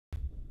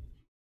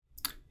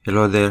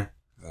Hello there.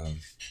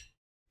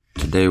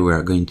 Today we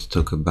are going to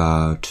talk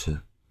about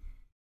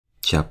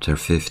chapter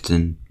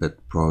 15,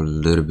 but probably a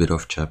little bit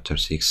of chapter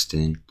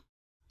 16.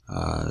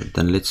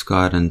 Then let's go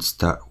ahead and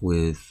start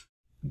with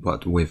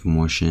what wave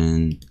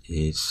motion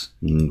is,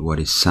 what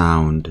is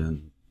sound,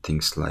 and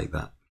things like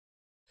that.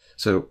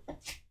 So,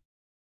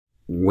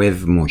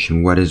 wave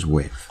motion, what is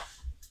wave?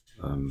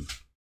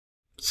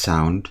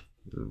 Sound,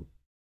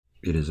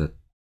 it is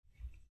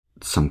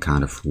some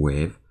kind of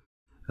wave.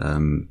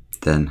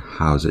 Then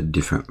how is it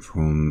different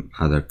from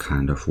other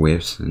kind of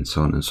waves, and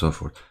so on and so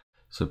forth.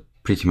 So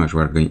pretty much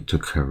we're going to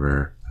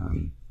cover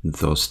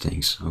those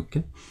things.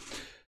 Okay,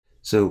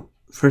 so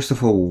first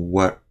of all,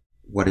 what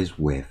is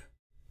wave?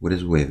 What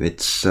is wave?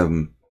 It's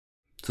so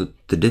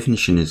the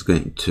definition is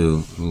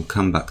we'll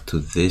come back to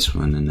this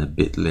one in a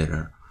bit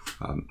later.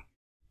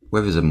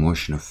 Wave is a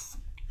motion of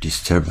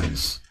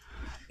disturbance,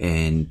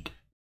 and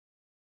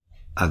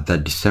as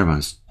that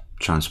disturbance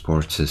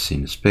transports us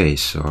in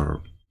space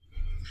or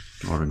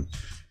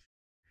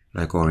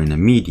in a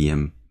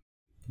medium,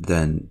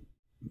 then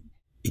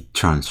it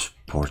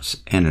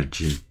transports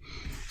energy.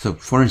 So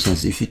for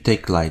instance, if you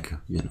take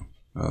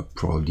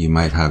probably you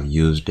might have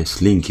used a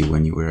slinky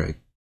when you were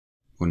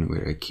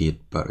a kid,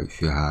 but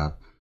if you have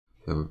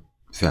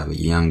a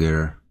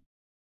younger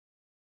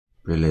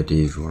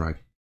relative or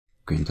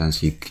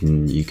acquaintance, you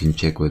can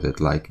check with it.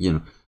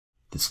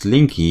 The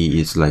slinky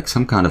is like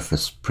some kind of a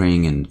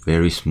spring and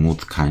very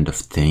smooth kind of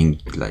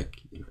thing.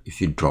 Like if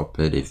you drop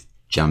it, it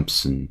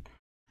jumps and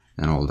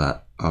all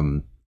that.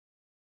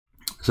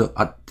 So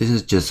this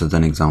is just as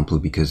an example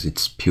because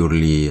it's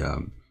purely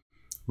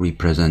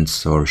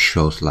represents or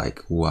shows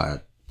like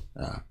what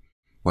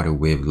a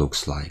wave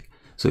looks like.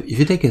 So if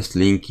you take a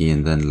slinky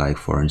and then, like,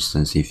 for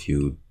instance, if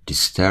you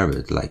disturb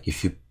it, like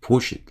if you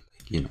push it,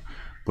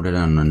 put it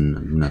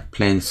on a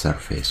plain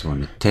surface or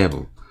on a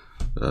table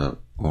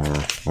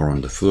or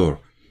on the floor,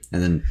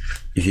 and then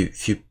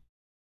if you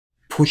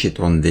push it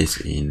on this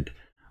end,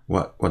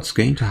 what's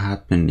going to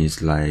happen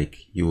is like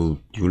you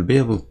will be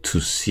able to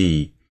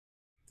see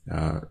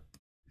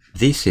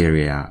this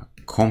area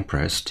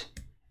compressed,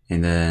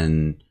 and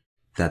then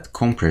that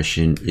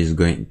compression is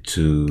going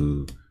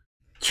to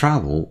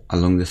travel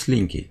along the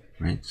slinky,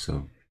 right?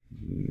 So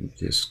I'm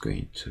just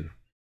going to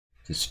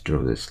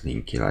draw the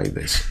slinky like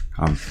this.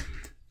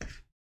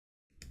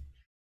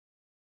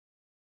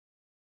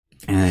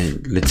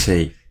 And let's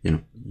say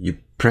you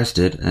pressed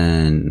it,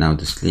 and now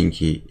the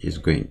slinky is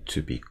going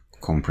to be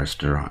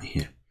compressed around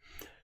here,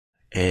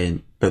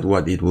 but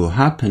what it will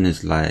happen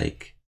is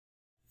like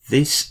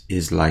this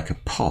is like a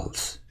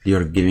pulse.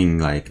 You're giving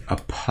like a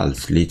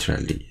pulse,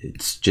 literally.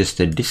 It's just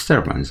a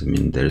disturbance. I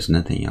mean, there's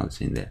nothing else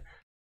in there.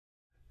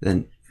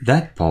 Then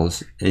that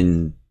pulse,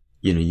 and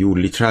you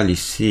literally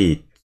see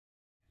it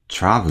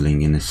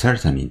traveling in a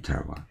certain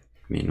interval. I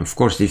mean, of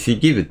course, if you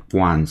give it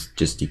once,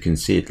 you can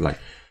see it like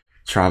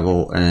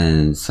travel,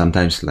 and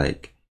sometimes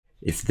like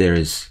if there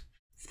is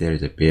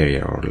a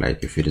barrier, or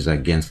like if it is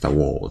against a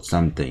wall or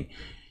something,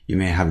 you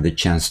may have the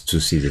chance to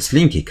see the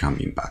slinky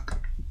coming back.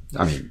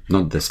 I mean,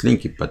 not the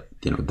slinky, but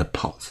the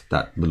pulse,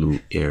 that blue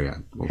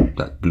area, or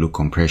that blue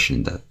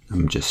compression that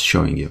I'm just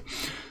showing you.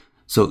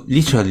 So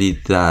literally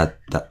that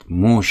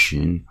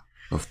motion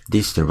of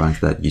disturbance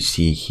that you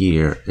see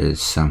here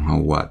is somehow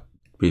what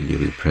really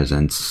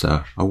represents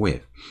a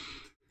wave.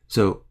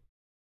 So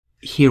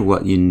here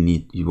what you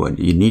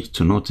need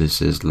to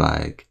notice is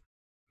like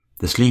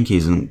the slinky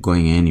isn't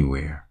going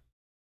anywhere.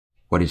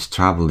 What is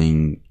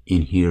traveling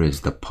in here is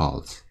the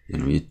pulse.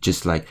 It's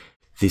just like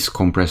this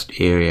compressed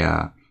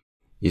area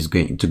is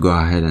going to go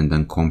ahead and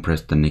then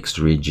compress the next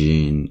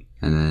region,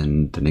 and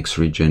then the next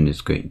region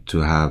is going to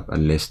have a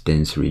less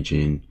dense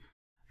region.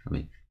 I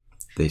mean,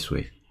 this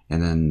way.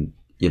 And then,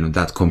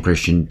 that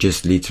compression,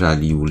 just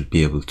literally you will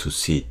be able to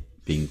see it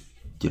being,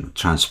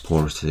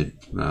 transported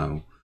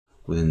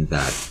within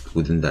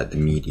that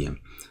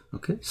medium.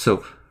 Okay,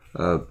 so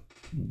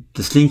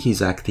the slinky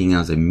is acting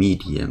as a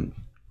medium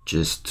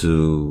just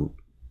to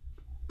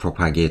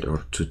propagate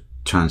or to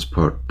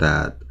transport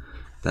that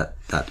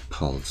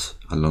pulse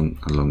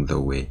along the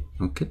way.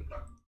 Okay,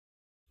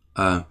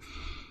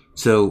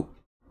 so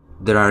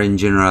there are in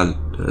general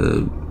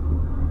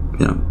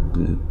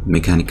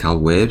mechanical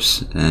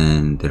waves,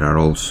 and there are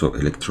also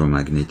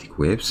electromagnetic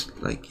waves.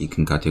 Like you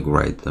can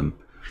categorize them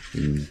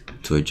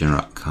into a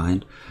general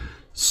kind.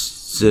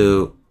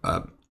 So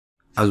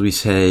as we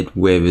said,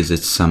 wave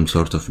is some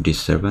sort of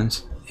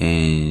disturbance,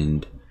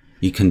 and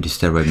you can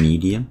disturb a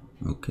medium.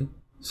 Okay,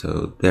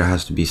 so there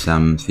has to be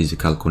some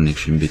physical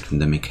connection between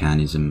the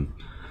mechanism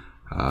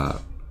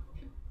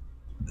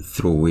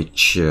through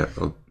which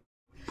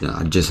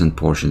adjacent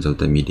portions of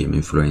the medium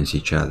influence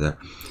each other.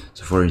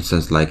 So for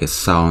instance, like a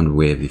sound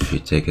wave, if you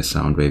take a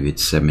sound wave,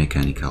 it's a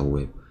mechanical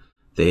wave.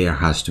 The air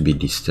has to be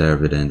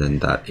disturbed, and then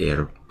that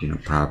air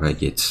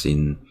propagates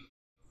in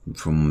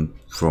from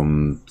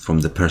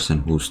the person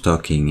who's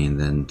talking, and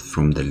then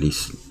from the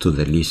to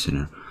the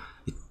listener.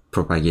 It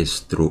propagates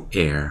through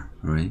air,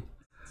 right?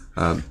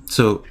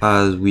 So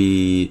as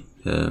we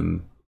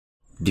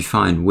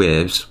defined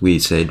waves, we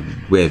said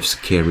waves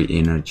carry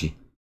energy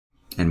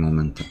and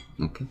momentum.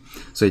 Okay,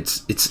 so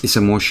it's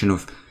a motion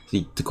of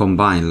to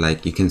combine,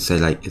 like you can say,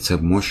 like it's a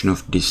motion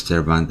of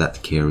disturbance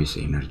that carries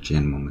energy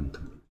and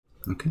momentum.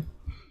 Okay,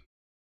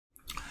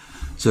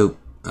 so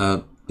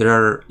there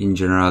are, in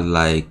general,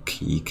 like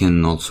you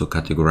can also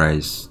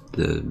categorize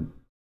the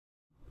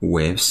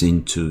waves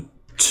into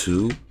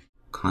two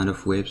kind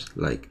of waves.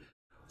 Like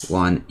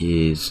one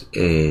is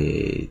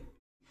a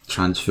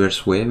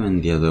transverse wave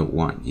and the other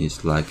one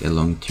is like a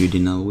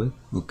longitudinal wave.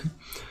 Okay,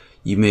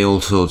 you may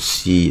also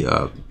see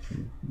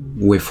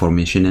wave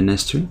formation in a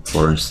string.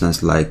 For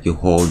instance, like you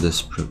hold the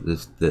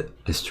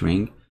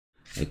string,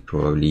 like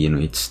probably, you know,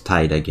 it's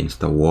tied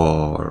against a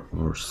wall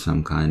or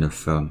some kind of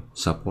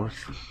support,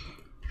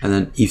 and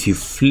then if you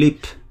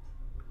flip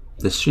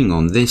the string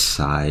on this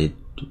side,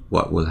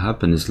 what will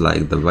happen is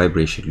like the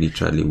vibration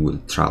literally will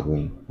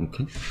travel.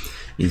 Okay,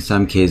 in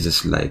some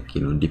cases, like,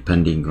 you know,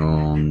 depending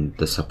on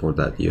the support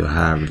that you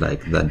have,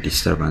 like that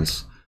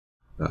disturbance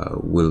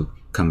will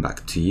come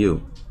back to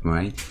you,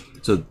 right?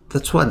 So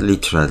that's what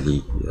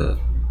literally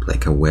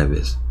like a wave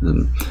is.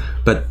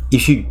 But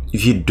if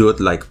you do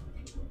it like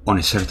on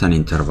a certain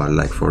interval,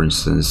 like for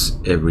instance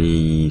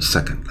every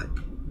second, like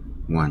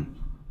 1,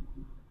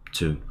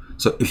 2,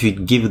 so if you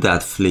give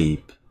that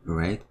flip,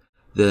 right,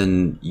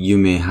 then you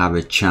may have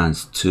a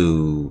chance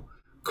to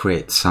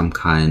create some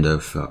kind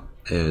of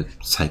a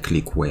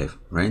cyclic wave,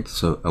 right?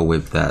 So a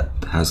wave that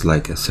has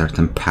like a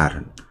certain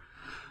pattern.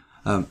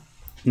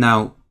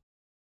 Now,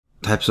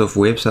 types of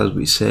waves, as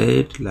we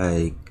said,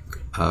 like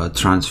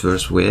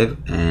transverse wave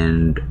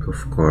and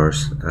of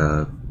course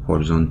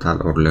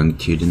horizontal or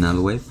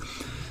longitudinal wave.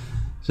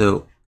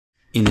 So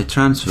in a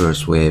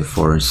transverse wave,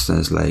 for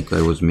instance, like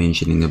I was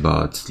mentioning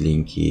about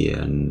slinky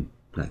and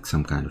like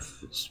some kind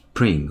of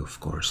spring, of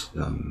course,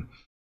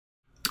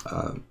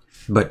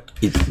 but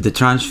the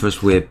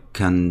transverse wave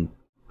can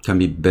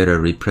be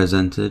better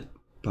represented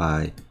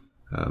by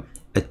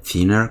a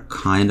thinner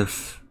kind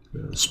of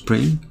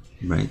spring,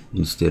 right?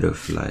 Instead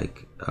of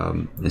like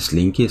a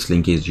slinky. A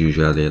slinky is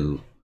usually,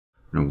 you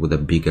know, with a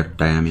bigger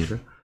diameter.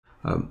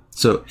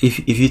 So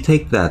if you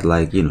take that,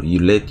 like, you know, you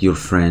let your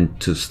friend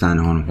to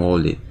stand on,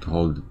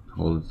 hold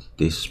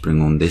this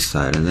spring on this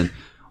side, and then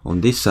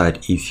on this side,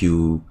 if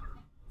you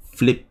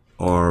flip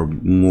or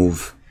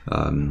move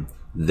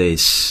the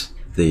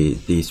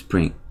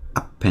spring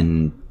up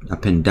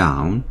and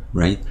down,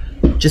 right,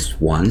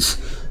 just once,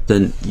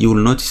 then you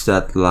will notice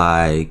that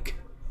like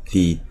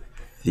the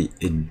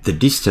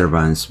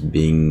disturbance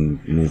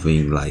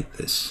moving like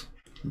this.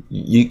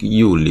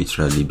 You will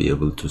literally be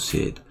able to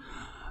see it.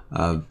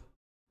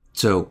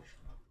 So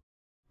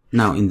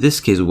now in this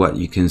case, what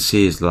you can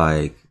see is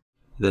like,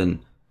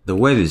 then the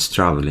wave is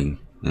traveling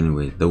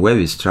anyway. The wave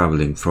is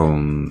traveling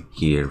from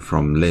here,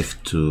 from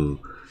left to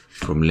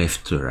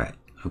right.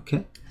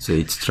 Okay, so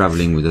it's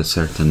traveling with a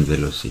certain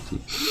velocity.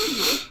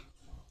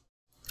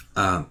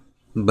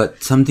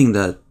 But something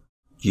that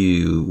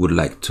you would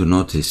like to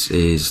notice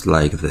is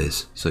like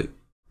this. So,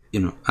 you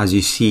know, as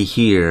you see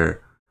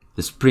here,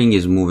 the spring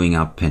is moving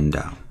up and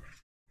down,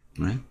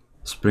 right?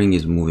 Spring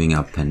is moving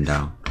up and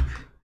down.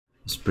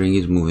 Spring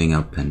is moving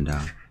up and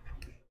down.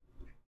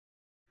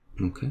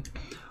 Okay,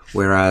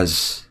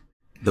 whereas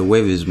the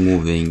wave is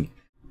moving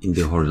in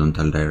the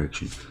horizontal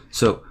direction.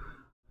 So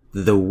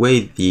the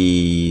way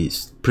the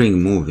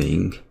spring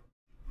moving,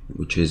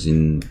 which is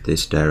in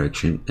this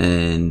direction,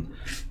 and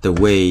the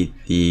way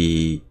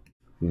the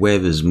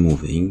wave is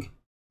moving,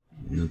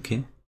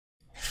 okay,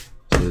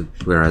 so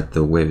whereas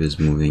the wave is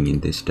moving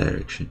in this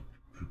direction,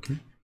 okay,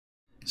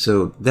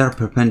 so they're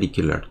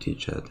perpendicular to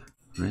each other,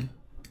 right?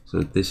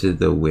 So this is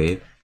the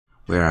wave,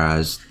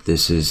 whereas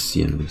this is,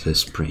 you know, the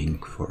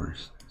spring, for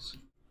instance.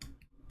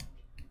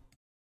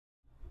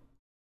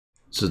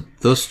 So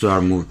those two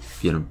are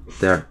moved, you know,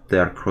 they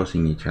are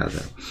crossing each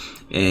other,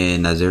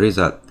 and as a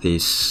result,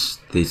 these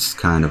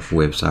kind of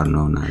waves are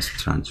known as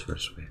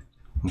transverse waves.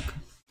 Okay.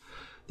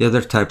 The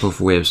other type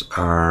of waves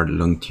are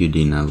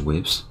longitudinal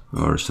waves,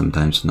 or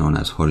sometimes known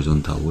as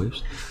horizontal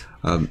waves.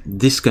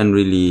 This can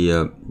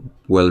really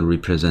well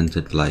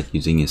represented like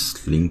using a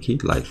slinky,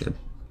 like a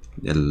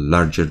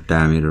larger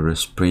diameter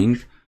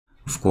spring.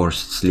 Of course,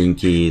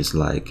 slinky is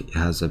like, it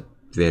has a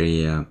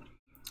very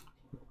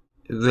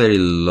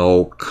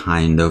low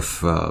kind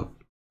of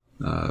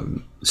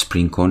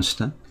spring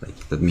constant.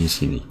 Like that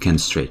means, you know, you can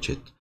stretch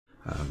it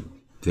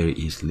very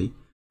easily.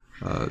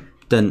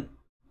 Then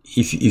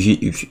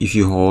if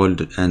you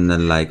hold and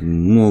then like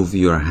move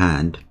your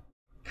hand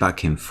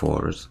back and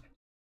forth,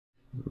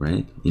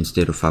 right,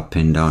 instead of up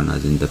and down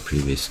as in the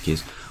previous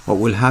case, what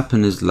will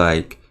happen is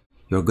like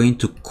you're going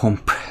to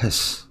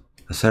compress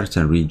a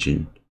certain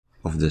region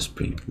of the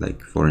spring.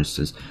 Like for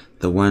instance,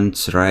 the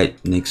ones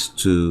right next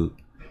to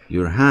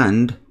your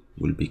hand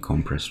will be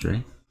compressed,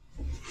 right?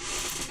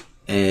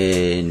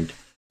 And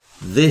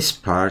this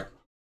part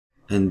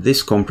and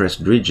this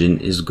compressed region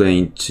is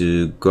going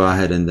to go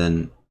ahead and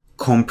then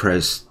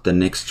compress the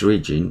next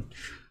region,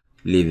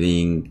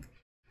 leaving,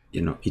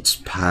 you know, its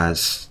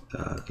path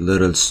a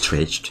little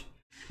stretched,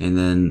 and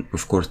then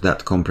of course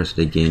that compressed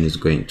again is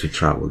going to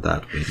travel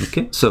that way.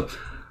 Okay, so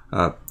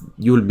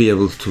you'll be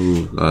able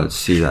to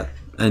see that.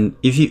 And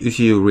if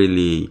you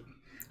really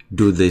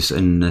do this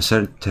in a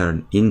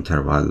certain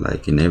interval,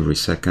 like in every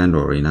second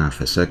or in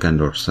half a second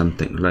or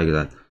something like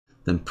that,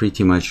 then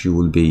pretty much you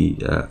will be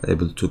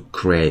able to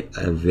create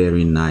a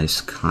very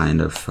nice kind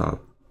of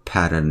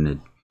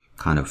patterned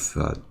kind of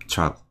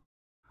travel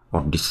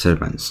or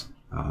disturbance.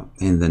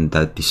 And then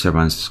that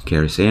disturbance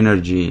carries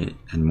energy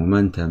and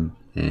momentum,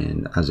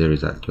 and as a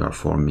result you are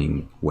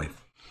forming wave.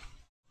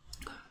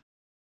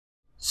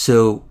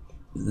 So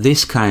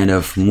this kind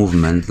of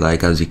movement,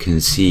 like as you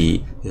can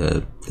see,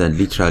 that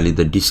literally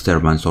the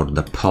disturbance or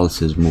the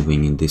pulse is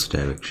moving in this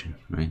direction,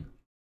 right?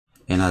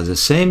 And at the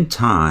same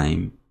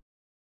time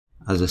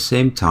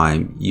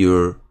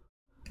your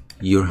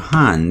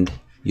hand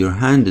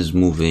is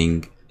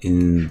moving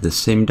in the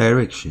same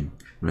direction,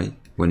 right?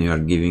 When you are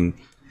giving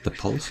the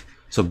pulse.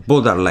 So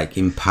both are like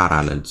in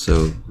parallel.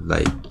 So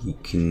like you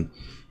can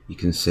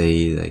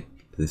say like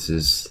this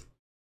is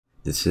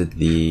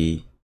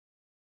the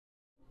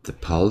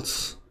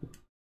pulse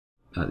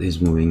that is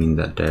moving in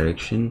that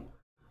direction.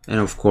 And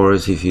of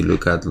course, if you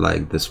look at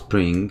like the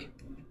spring,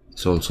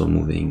 it's also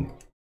moving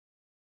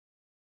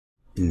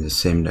in the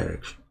same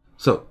direction.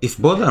 So if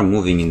both are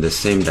moving in the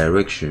same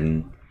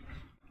direction,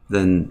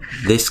 then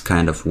this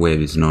kind of wave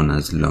is known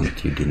as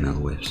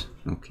longitudinal waves.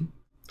 Okay,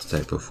 this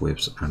type of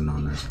waves are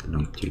known as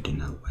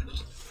longitudinal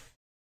waves.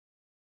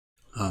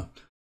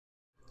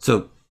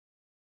 So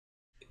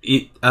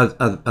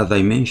as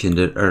I mentioned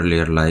it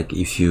earlier, like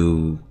if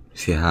you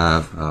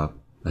have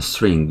a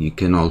string, you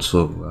can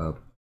also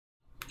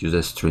use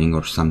a string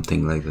or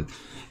something like that,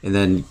 and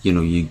then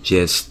you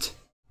just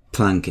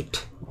plunk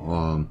it,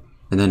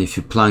 and then if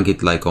you plunk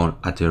it like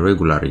at a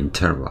regular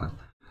interval,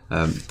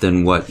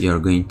 then what you're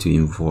going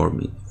to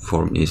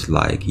form is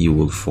like you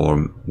will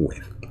form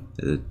wave.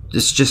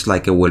 It's just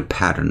like a well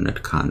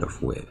patterned kind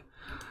of wave.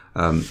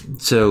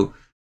 So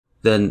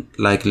then,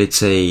 like let's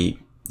say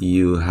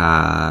you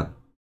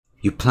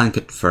plunk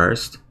it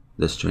first,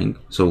 the string.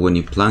 So when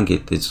you plunk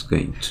it, it's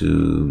going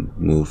to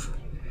move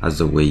as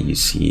the way you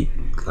see it,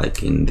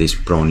 like in this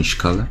brownish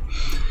color.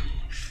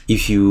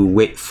 If you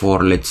wait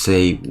for, let's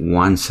say,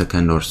 1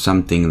 second or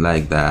something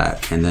like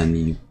that, and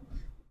then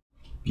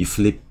you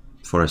flip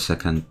for a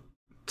second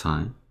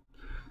time,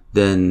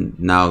 then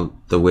now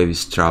the wave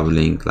is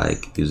traveling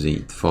like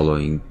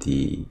following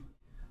the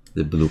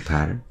blue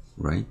pattern,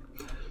 right?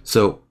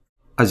 So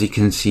as you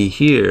can see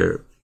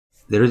here,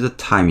 there is a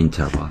time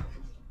interval.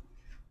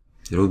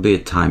 There will be a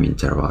time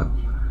interval,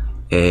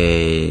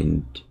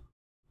 and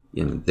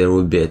there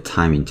will be a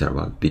time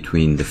interval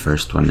between the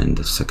first one and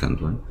the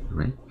second one,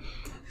 right?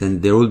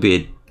 Then there will be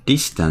a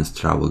distance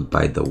traveled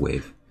by the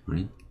wave,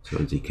 right? So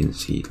as you can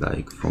see,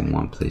 like from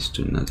one place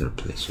to another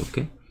place.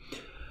 Okay,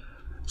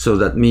 so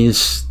that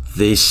means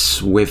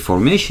this wave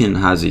formation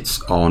has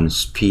its own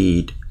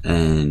speed,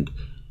 and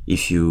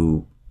if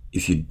you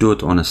do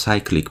it on a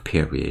cyclic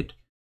period,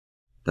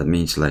 that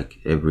means like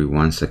every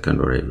 1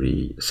 second or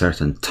every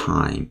certain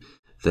time,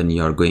 then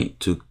you are going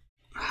to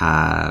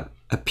have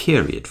a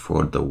period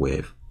for the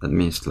wave. That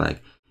means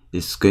like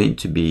it's going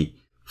to be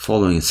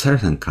following a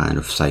certain kind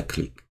of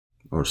cyclic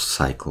or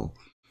cycle.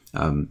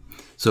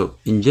 So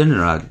in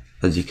general,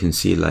 as you can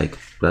see, like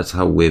that's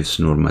how waves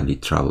normally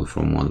travel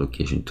from one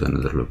location to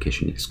another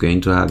location. It's going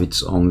to have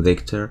its own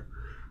vector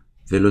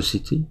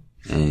velocity,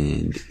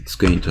 and it's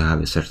going to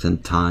have a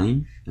certain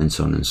time, and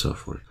so on and so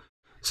forth.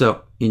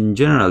 So in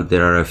general,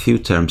 there are a few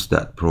terms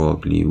that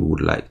probably we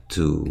would like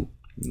to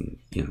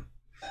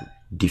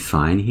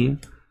define here.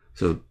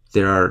 So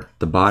there are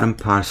the bottom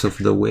parts of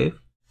the wave,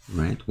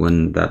 right?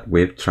 When that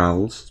wave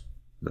travels,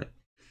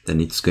 then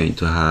it's going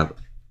to have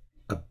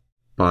a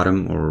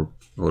bottom or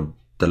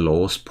the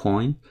lowest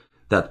point.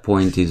 That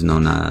point is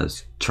known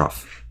as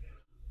trough.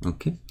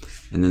 Okay,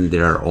 and then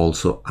there are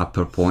also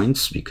upper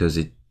points, because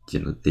it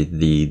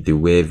the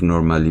wave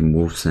normally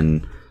moves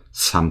in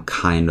some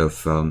kind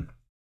of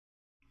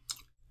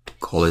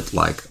call it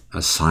like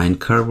a sine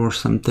curve or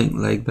something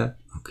like that.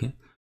 Okay,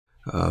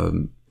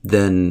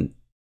 then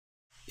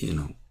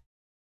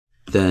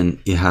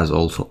it has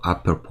also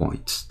upper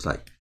points,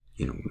 like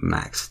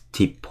max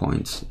tip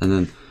points, and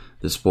then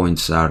these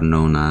points are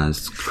known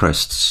as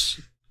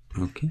crests.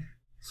 Okay,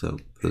 so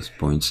those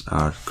points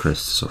are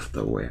crests of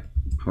the wave.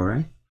 All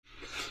right,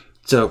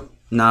 so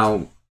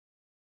now,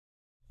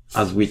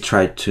 as we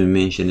tried to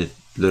mention it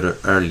a little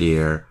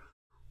earlier,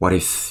 what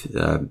if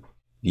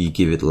you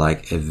give it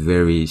like a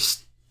very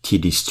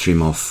steady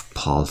stream of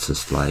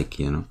pulses, like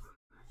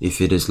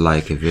if it is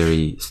like a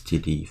very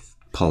steady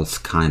pulse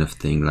kind of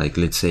thing, like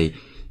let's say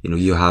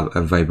you have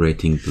a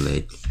vibrating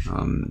blade,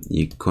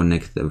 you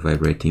connect the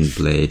vibrating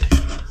blade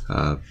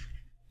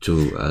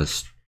to a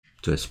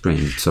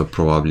spring, so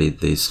probably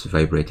this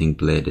vibrating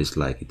blade is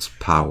like it's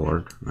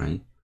powered,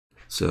 right?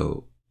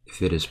 So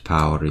if it is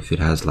powered, if it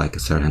has like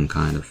a certain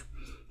kind of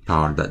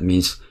power, that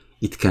means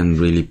it can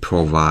really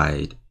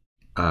provide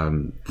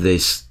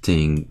this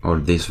thing or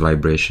this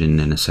vibration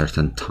in a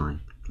certain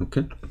time.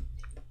 Okay,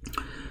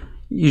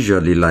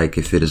 usually, like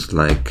if it is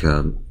like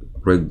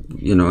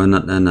you know, in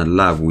a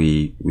lab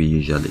we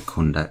usually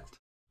conduct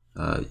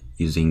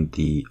using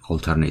the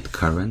alternate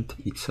current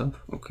itself.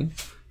 Okay,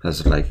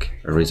 has like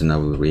a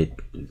reasonable rate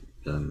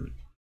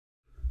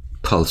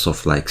pulse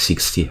of like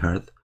 60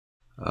 hertz.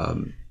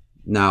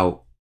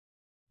 Now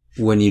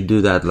when you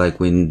do that, like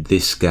when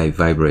this guy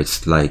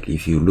vibrates, like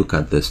if you look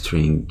at the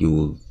string,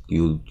 you'll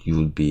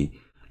be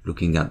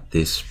looking at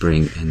this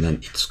spring, and then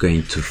it's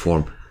going to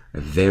form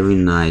a very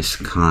nice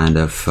kind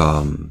of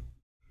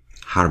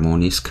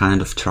harmonious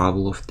kind of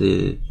travel of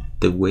the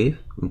wave.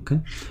 Okay,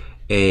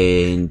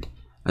 and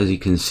as you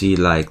can see,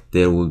 like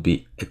there will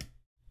be a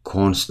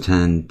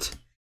constant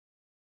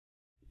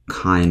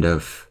kind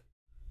of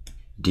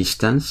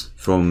distance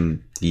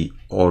from the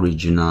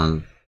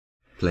original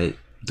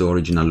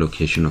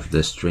location of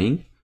the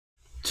string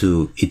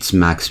to its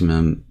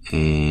maximum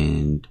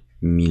and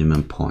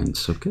minimum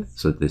points. Okay,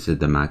 so this is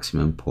the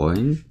maximum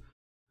point,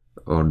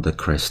 or the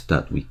crest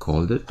that we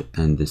called it,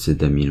 and this is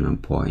the minimum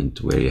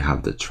point where you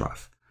have the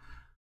trough.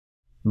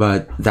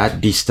 But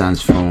that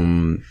distance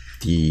from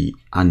the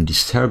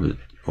undisturbed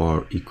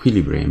or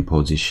equilibrium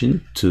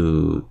position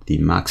to the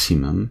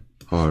maximum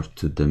or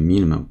to the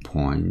minimum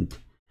point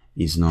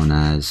is known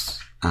as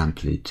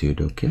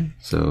amplitude. Okay,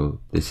 so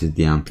this is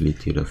the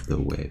amplitude of the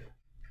wave.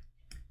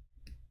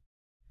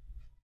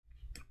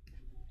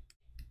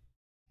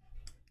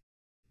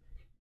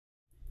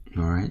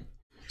 All right,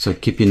 so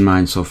keep in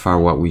mind, so far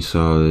what we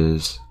saw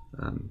is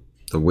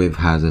the wave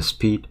has a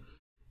speed,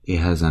 it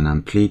has an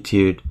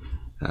amplitude,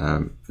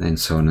 and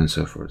so on and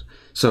so forth.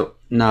 So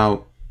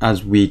now,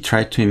 as we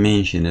tried to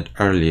mention it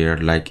earlier,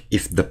 like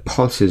if the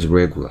pulse is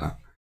regular,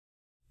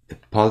 the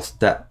pulse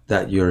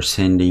that you're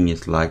sending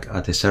is like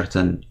at a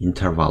certain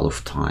interval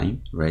of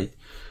time, right?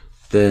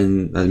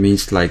 Then that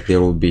means like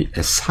there will be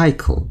a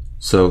cycle.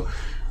 So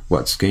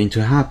what's going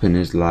to happen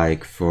is,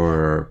 like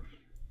for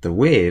the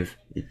wave,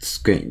 it's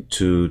going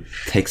to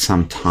take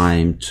some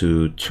time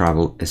to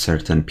travel a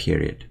certain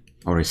period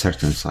or a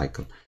certain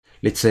cycle.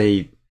 Let's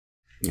say,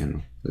 you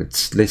know,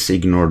 let's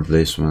ignore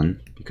this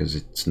one because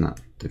it's not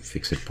the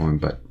fixed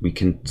point, but we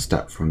can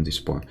start from this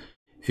point.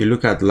 If you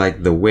look at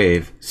like the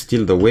wave,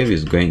 still the wave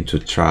is going to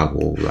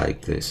travel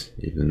like this,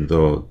 even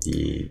though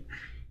the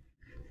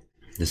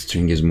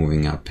string is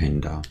moving up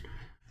and down.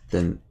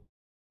 Then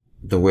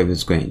the wave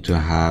is going to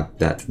have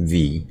that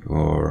v,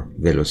 or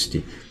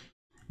velocity.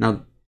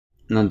 Now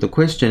the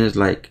question is,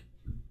 like,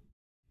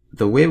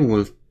 the wave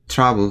will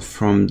travel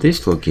from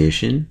this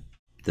location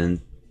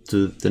then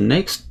to the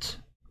next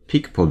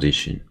peak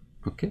position.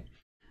 Okay,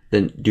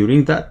 then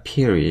during that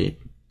period,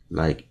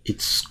 like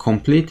it's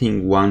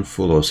completing one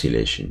full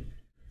oscillation,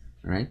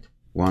 right?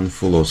 One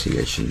full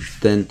oscillation.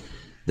 Then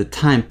the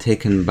time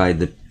taken by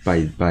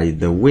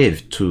the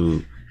wave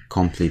to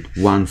complete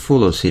one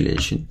full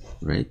oscillation,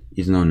 right,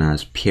 is known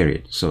as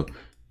period. So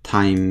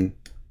time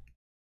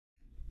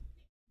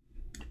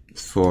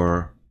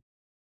for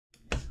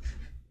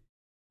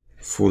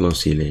full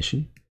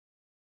oscillation,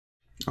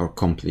 or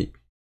complete,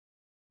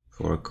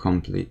 for a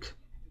complete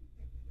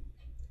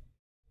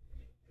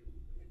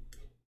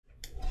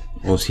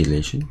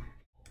oscillation,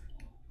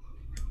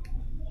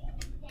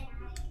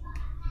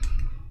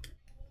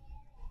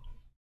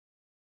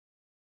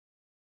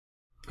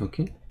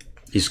 okay,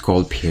 is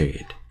called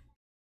period.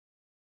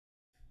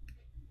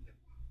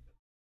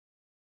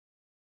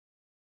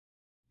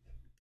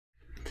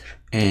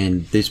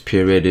 And this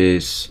period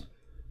is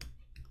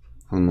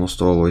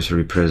almost always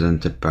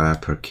represented by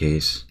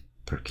uppercase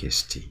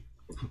T.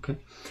 Okay,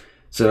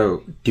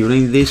 so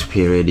during this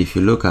period, if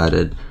you look at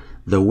it,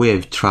 the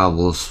wave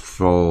travels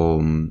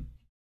from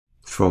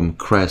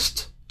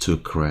crest to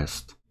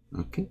crest.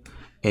 Okay,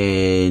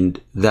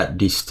 and that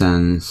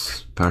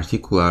distance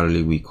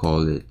particularly we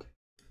call it,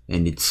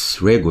 and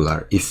it's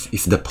regular. If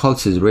the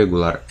pulse is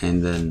regular,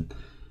 and then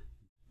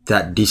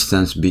that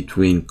distance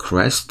between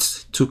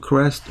crest to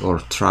crest or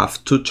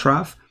trough to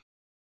trough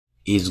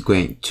is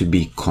going to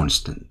be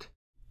constant.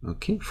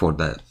 Okay, for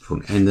that,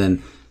 and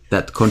then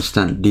that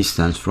constant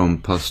distance from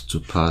pulse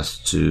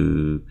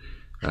to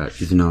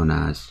is known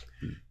as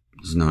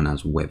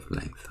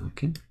wavelength.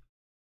 Okay,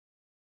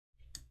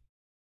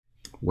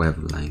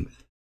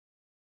 wavelength.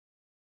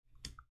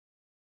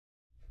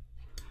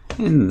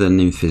 And then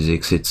in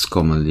physics, it's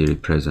commonly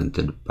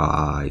represented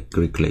by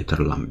Greek letter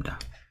lambda.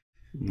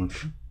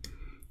 Okay,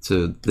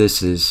 so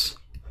this is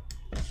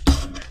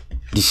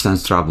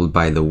distance traveled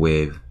by the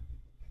wave.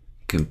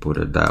 You can put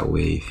it that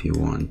way if you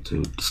want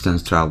to.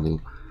 Distance travel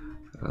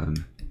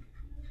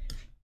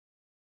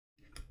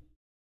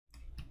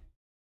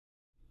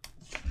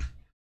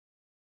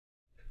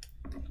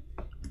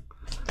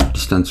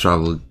distance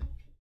traveled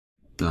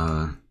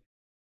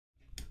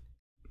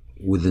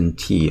within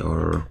t,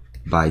 or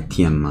by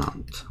t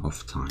amount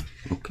of time.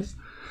 Okay,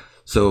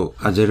 so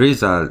as a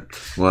result,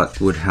 what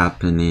would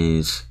happen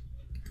is,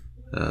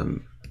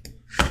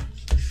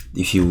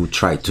 if you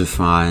try to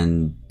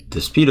find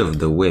the speed of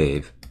the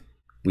wave,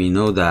 we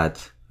know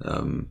that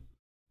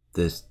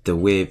the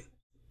wave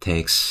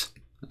takes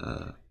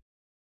a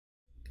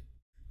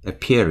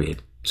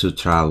period to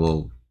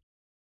travel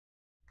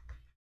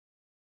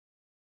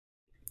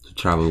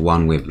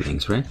one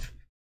wavelength, right?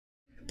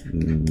 Let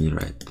me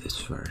write this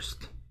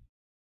first.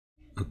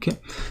 Okay,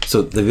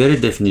 so the very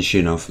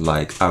definition of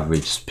like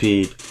average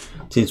speed,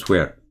 since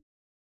we're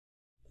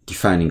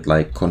defining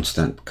like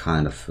constant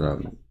kind of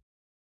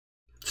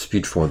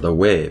speed for the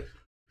wave,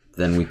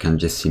 then we can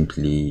just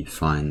simply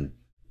find,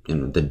 you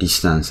know, the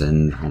distance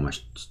and how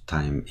much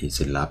time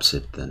is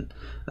elapsed. Then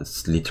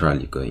that's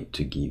literally going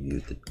to give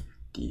you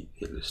the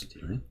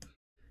velocity, right?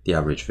 The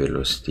average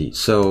velocity.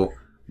 So,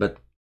 but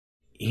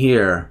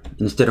here,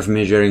 instead of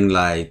measuring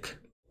like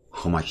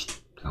how much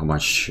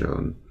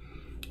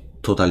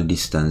total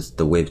distance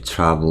the wave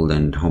traveled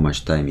and how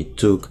much time it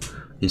took,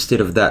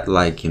 instead of that,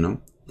 like, you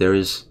know, there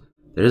is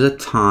a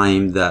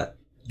time that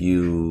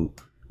you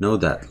know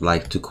that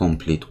like to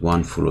complete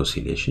one full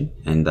oscillation,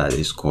 and that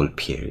is called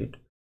period.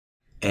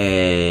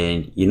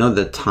 And you know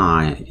the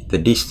time, the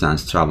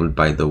distance traveled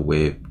by the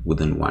wave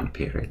within one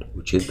period,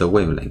 which is the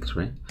wavelength,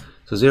 right?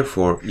 So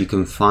therefore you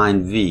can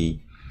find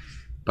V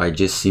by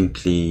just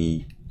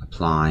simply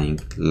applying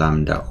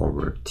lambda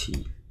over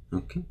T.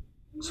 Okay,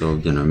 so,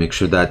 you know, make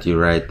sure that you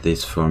write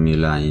this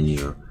formula in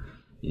your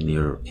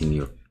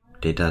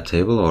data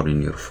table or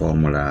in your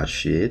formula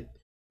sheet.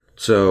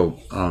 So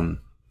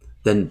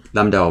then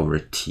lambda over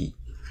T.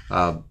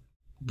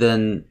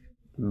 Then,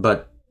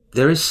 but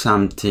there is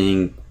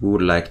something we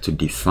would like to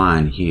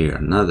define here,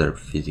 another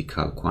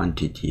physical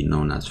quantity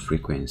known as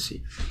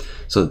frequency.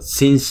 So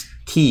since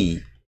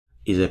T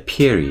is a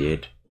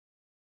period,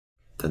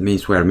 that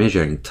means we are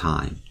measuring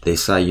time. The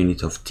SI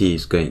unit of T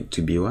is going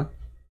to be what?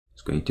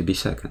 It's going to be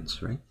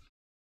seconds, right?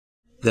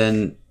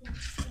 Then,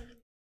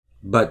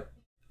 but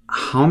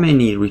how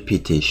many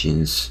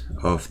repetitions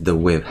of the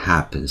wave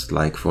happens?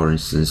 Like, for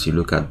instance, you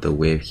look at the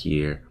wave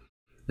here,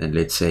 then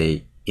let's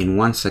say in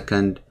 1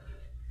 second,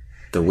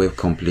 the wave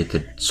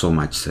completed so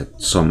much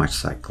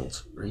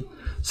cycles, right?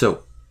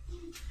 So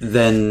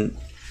then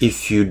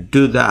if you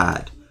do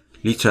that,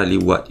 literally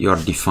what you're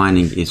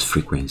defining is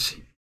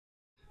frequency.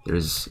 There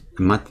is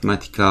a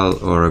mathematical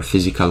or a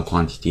physical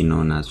quantity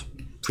known as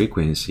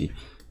frequency.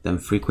 Then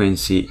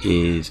frequency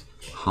is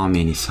how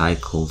many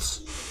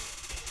cycles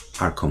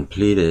are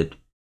completed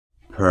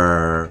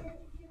per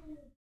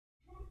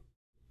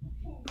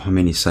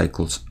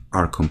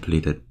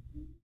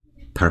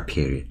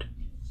period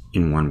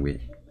in one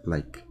way.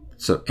 Like,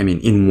 so I mean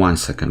in 1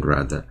 second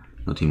rather,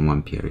 not in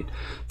one period.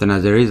 Then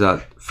as a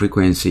result,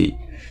 frequency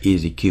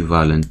is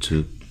equivalent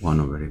to 1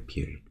 over a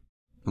period.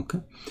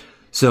 Okay,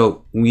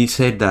 so we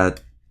said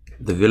that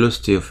the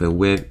velocity of a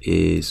wave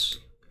is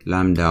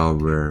lambda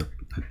over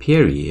a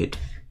period,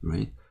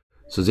 right?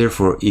 So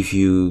therefore, if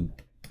you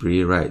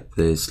rewrite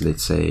this,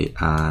 let's say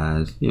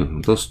as, you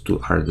know, those two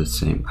are the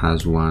same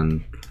as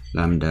 1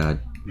 lambda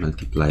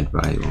multiplied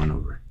by 1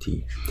 over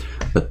T,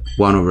 but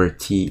 1 over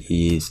T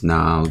is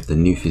now the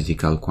new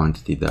physical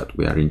quantity that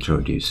we are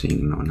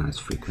introducing, known as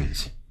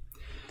frequency.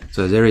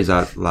 So as a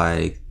result,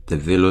 like, the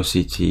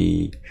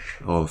velocity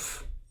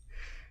of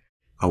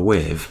a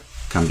wave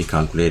can be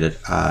calculated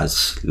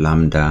as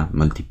lambda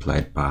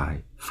multiplied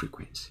by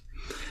frequency,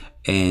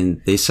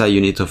 and the SI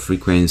unit of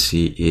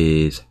frequency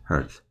is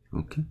hertz.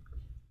 Okay,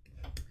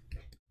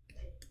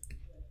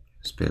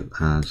 spelled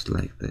as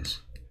like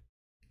this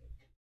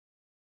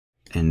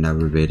and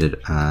abbreviated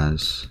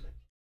as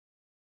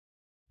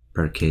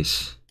per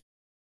case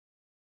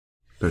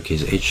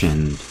h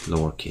and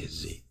lowercase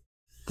z.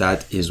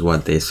 That is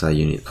what the SI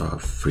unit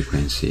of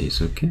frequency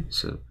is. Okay,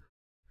 so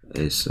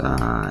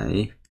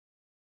SI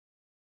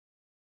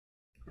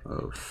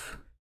of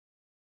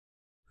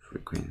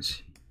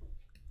frequency.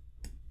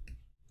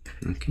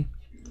 Okay,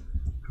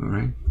 all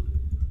right,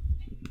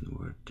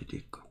 where did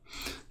it go?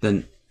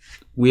 Then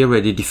we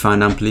already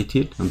defined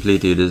amplitude.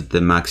 Amplitude is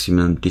the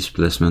maximum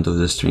displacement of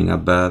the string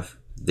above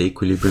the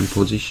equilibrium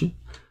position.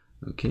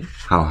 Okay,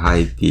 how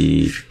high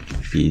the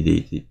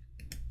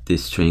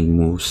string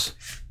moves,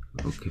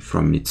 okay,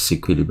 from its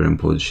equilibrium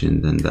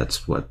position, then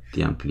that's what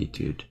the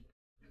amplitude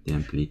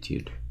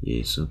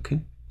is.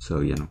 Okay,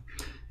 so, you know,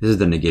 this is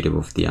the negative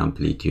of the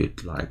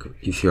amplitude. Like,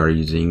 if you are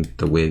using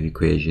the wave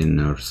equation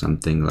or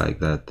something like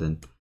that, then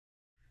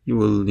you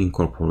will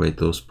incorporate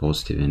those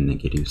positive and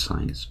negative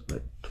signs,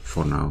 but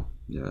for now,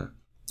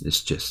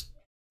 it's just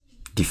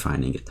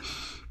defining it.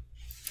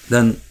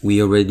 Then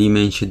we already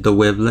mentioned the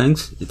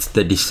wavelength. It's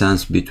the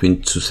distance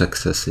between two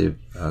successive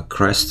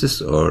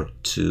crests or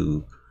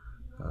two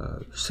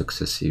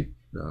successive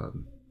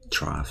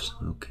troughs.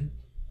 Okay,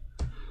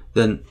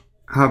 then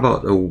how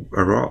about a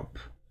rope?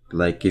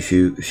 Like, if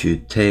you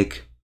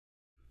take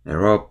a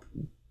rope,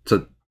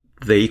 so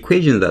the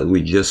equation that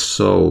we just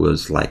saw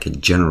was like a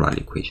general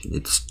equation.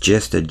 It's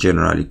just a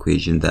general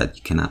equation that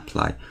you can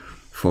apply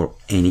for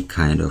any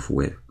kind of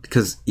wave,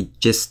 because it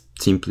just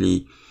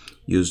simply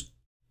used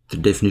the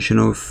definition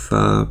of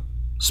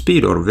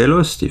speed or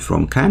velocity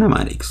from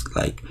kinematics.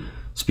 Like,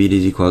 speed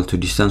is equal to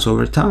distance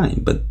over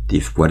time. But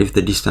what if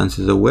the distance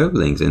is a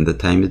wavelength and the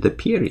time is the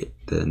period?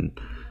 Then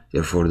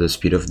therefore the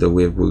speed of the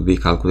wave will be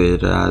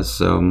calculated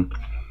as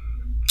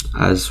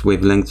as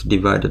wavelength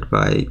divided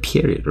by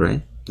period,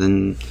 right?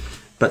 Then,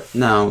 but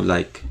now,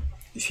 like,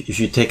 if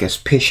you take a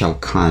special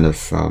kind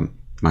of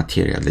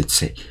material, let's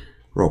say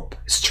rope,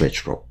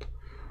 stretch rope,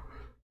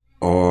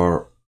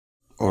 or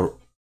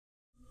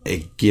a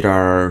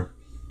guitar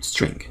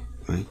string,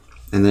 right?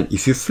 And then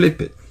if you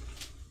flip it,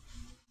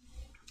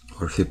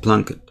 or if you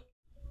plunk it,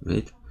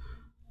 right,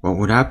 what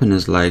would happen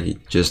is, like,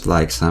 it just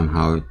like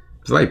somehow it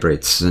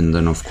vibrates, and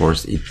then of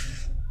course it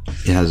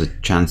has a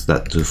chance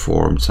that to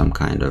form some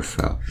kind of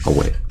a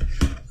wave.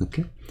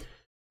 Okay,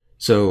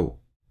 so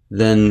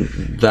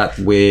then that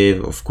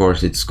wave, of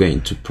course, it's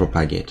going to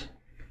propagate,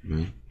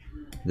 right?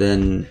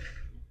 Then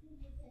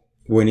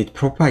when it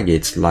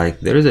propagates, like,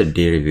 there is a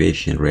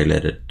derivation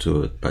related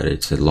to it, but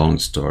it's a long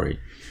story.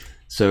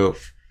 So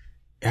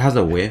it has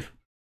a wave,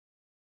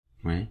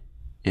 right?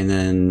 And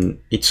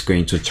then it's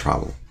going to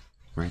travel,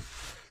 right?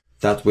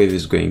 That wave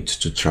is going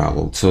to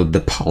travel. So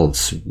the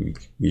pulse,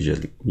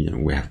 usually,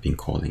 we have been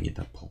calling it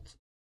a pulse.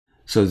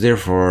 So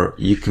therefore,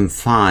 you can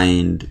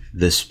find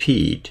the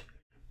speed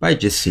by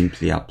just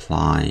simply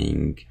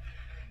applying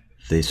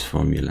this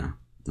formula.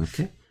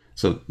 Okay.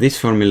 So this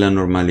formula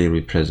normally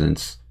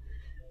represents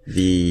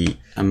the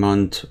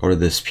amount or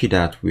the speed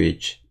at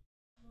which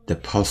the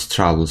pulse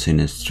travels in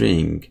a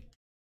string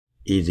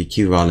is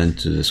equivalent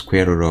to the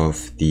square root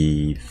of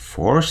the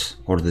force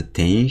or the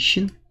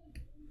tension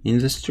in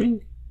the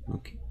string.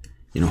 Okay,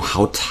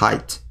 how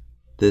tight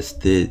this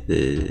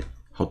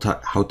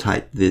how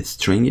tight the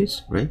string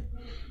is, right?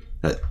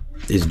 That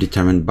is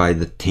determined by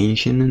the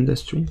tension in the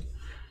string,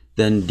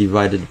 then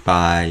divided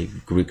by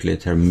Greek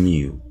letter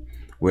mu,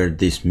 where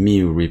this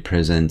mu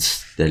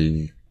represents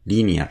the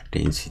linear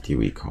density,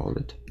 we call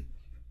it.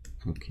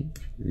 Okay,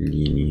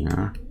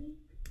 linear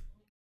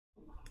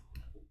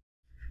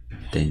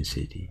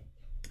density.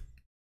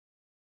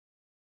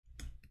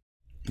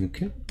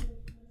 Okay,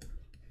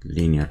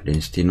 linear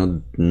density,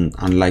 not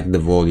unlike the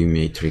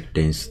volumetric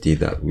density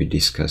that we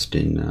discussed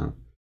in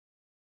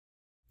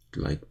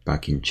like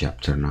back in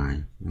chapter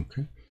 9.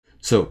 Okay,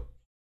 so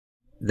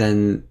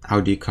then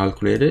how do you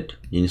calculate it?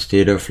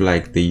 Instead of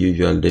like the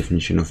usual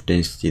definition of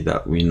density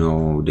that we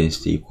know,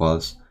 density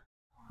equals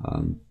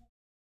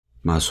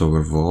mass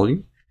over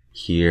volume,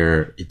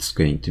 here it's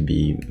going to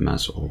be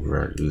mass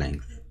over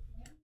length.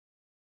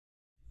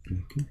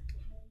 Okay,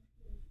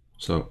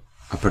 so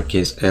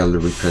uppercase L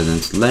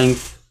represents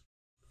length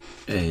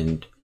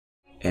and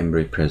M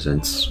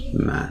represents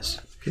mass.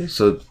 Okay,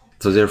 so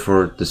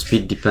therefore the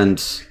speed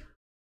depends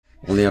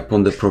only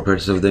upon the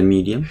properties of the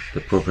medium.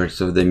 The properties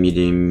of the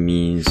medium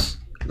means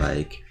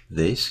like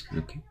this.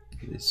 Okay,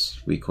 this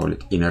we call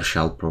it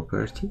inertial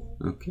property.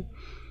 Okay,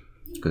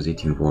 because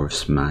it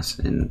involves mass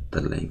and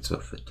the length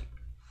of it.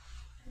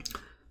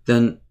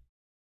 Then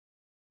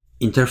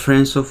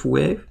interference of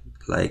wave,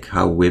 like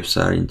how waves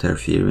are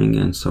interfering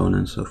and so on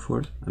and so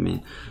forth. I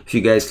mean, if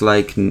you guys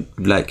like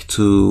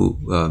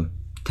to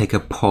take a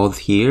pause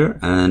here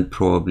and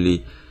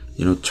probably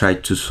try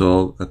to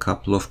solve a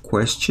couple of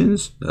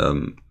questions,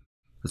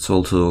 it's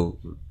also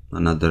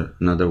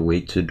another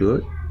way to do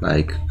it.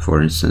 Like,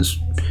 for instance,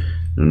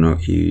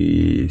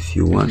 if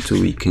you want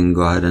to, we can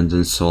go ahead and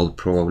then solve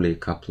probably a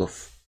couple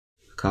of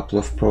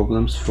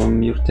problems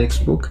from your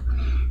textbook.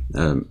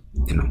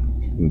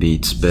 Maybe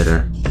it's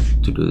better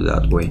to do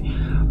that way.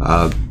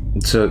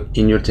 So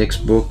in your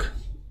textbook,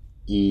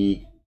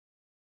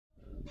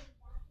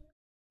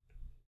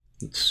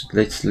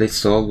 let's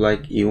solve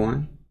like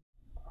E1.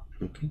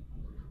 Okay.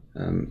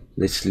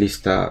 Let's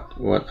list out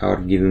what our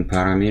given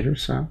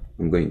parameters are.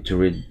 I'm going to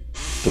read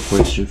the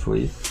question for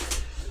you.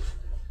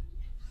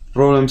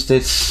 Problem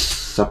states,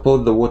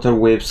 suppose the water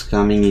waves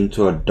coming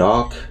into a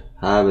dock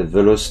have a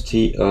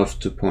velocity of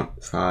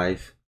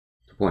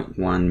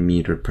 2.1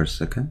 meter per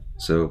second.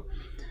 So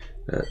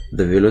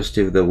the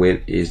velocity of the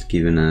wave is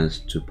given as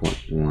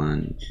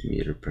 2.1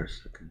 meter per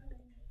second.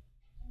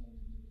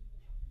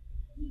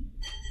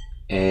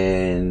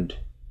 And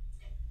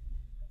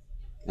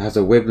has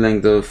a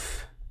wavelength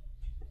of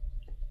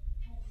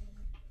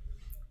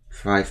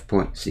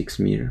 5.6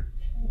 meter.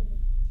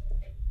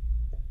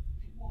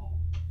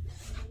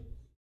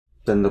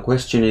 Then the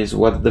question is,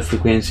 what the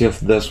frequency of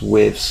those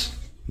waves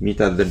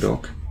meet at the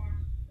dock?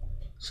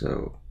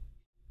 So,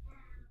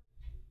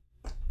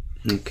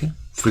 okay,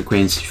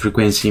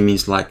 frequency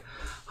means like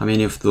how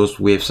many of those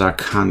waves are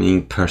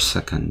coming per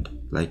second,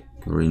 like,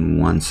 or in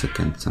 1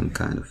 second, some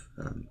kind of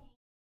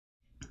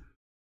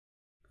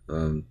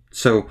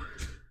so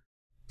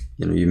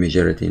you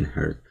measure it in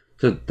hertz.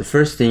 So the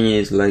first thing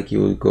is, like,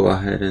 you will go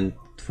ahead and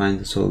find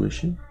the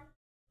solution.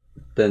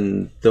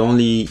 Then the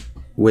only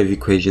wave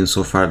equation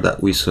so far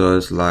that we saw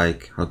is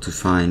like how to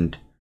find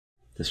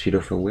the speed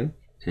of a wave,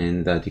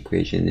 and that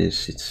equation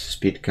is its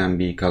speed can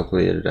be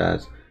calculated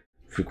as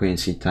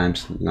frequency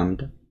times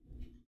lambda.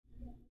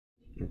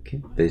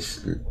 Okay,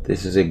 this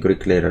is a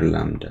Greek letter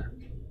lambda,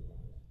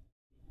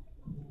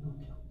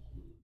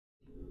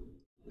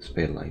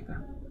 spelled like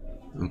that.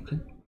 Okay,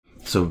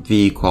 so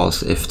V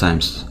equals F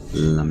times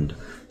lambda.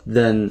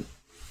 Then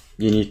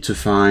you need to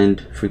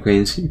find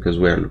frequency, because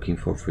we are looking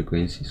for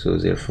frequency, so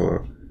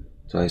therefore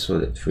So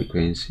isolate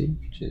frequency,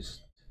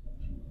 just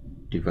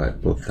divide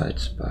both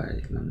sides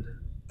by lambda.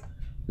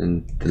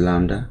 Then the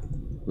lambda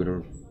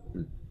will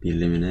be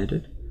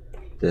eliminated.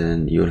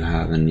 Then you'll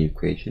have an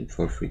equation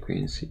for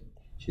frequency,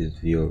 which is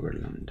v over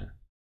lambda.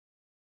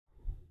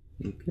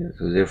 Okay,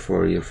 so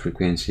therefore your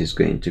frequency is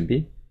going to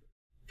be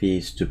v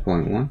is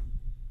 2.1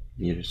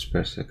 meters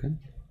per second,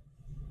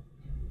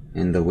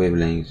 and the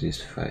wavelength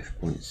is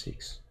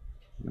 5.6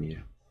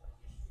 meter.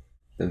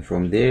 Then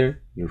from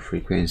there, your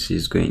frequency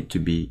is going to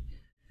be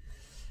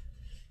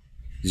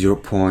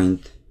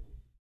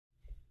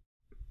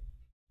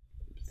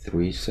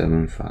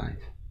 0.375.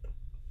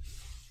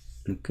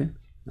 Okay.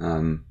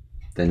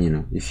 Then, you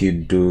know, if you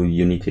do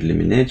unit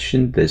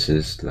elimination, this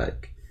is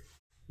like,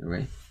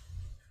 right,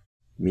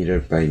 meter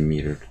by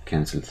meter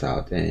cancels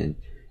out, and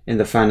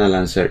the final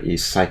answer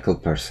is cycle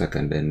per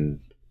second. And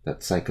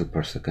that cycle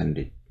per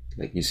second,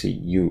 like you see,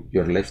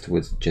 you're left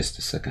with just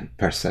a second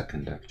per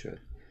second actually.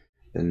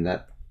 Then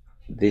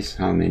this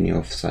how many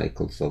of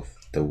cycles of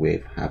the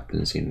wave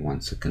happens in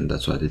 1 second.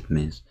 That's what it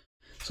means.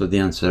 So the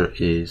answer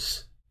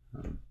is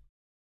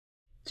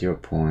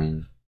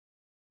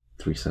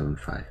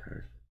 0.375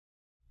 Hertz.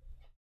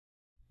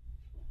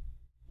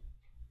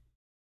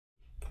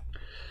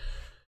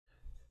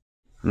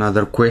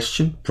 Another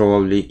question,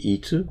 probably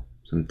E2,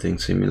 something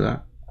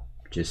similar,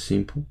 just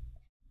simple.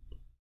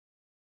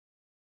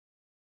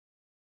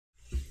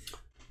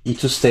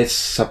 E2 states,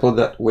 suppose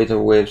that weather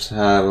waves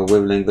have a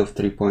wavelength of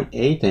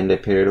 3.8 and a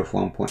period of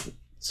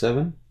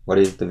 1.7. What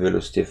is the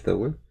velocity of the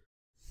wave?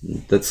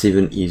 That's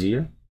even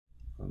easier.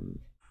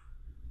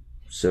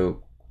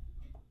 So,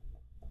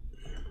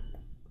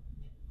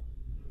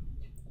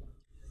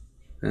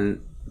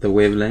 and the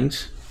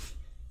wavelength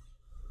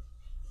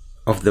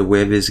of the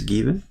wave is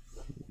given.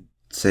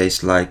 It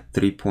says like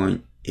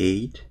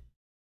 3.8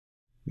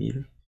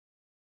 meter.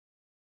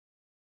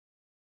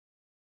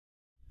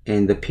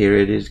 And the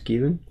period is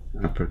given,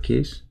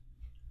 uppercase,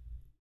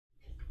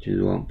 which is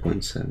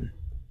 1.7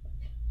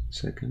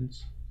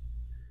 seconds.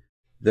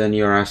 Then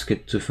you're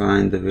asked to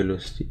find the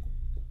velocity.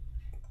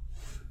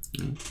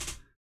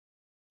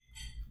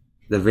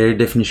 The very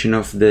definition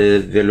of the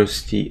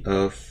velocity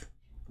of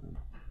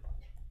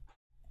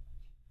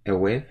a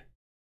wave,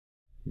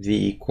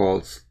 v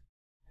equals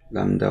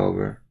lambda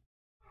over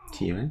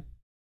t, right?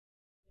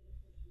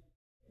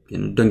 You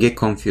know, don't get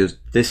confused.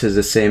 This is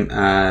the same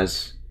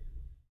as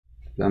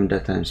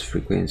lambda times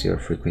frequency or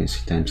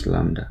frequency times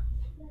lambda.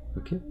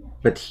 Okay,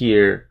 but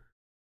here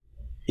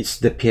it's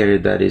the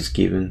period that is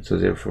given, so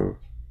therefore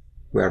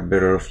we are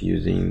better off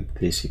using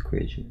this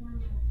equation.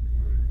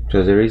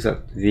 So the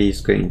result, v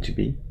is going to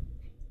be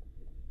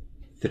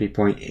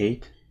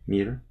 3.8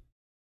 meter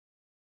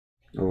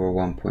over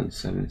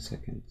 1.7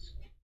 seconds.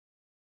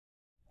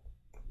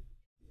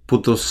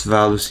 Put those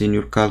values in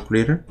your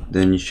calculator,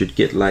 then you should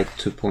get like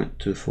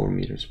 2.24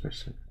 meters per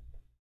second.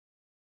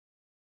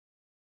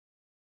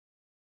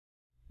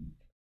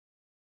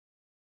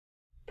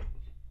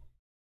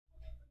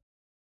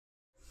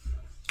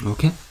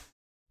 Okay.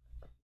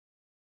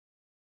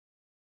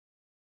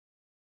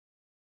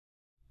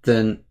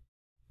 Then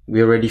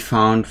we already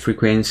found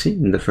frequency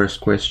in the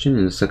first question.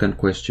 In the second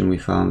question we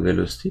found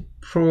velocity.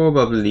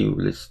 Probably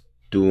let's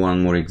do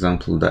one more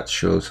example that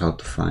shows how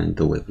to find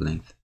the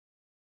wavelength.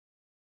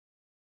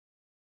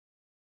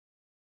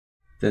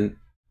 Then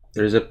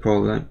there is a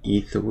problem,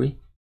 E3,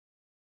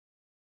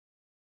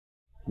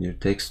 in your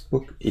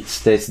textbook. It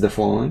states the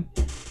following: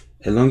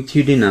 a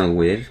longitudinal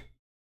wave,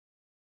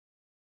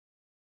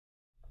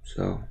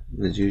 so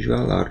as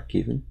usual are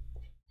given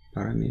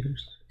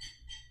parameters.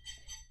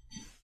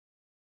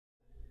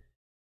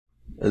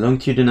 A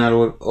longitudinal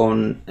wave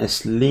on a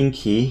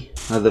slinky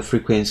has a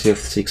frequency of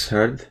 6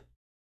 Hz.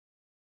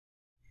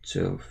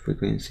 So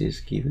frequency is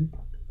given.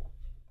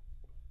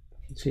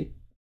 Let's see.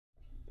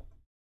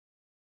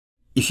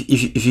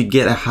 If you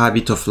get a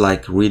habit of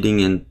like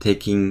reading and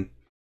taking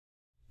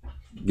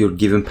your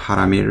given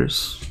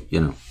parameters,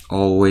 you know,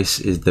 always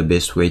is the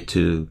best way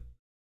to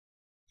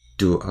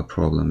do a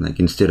problem. Like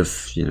instead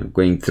of, you know,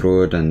 going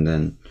through it and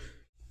then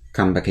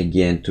come back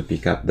again to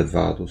pick up the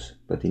values,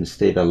 but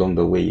instead along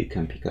the way you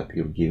can pick up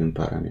your given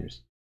parameters.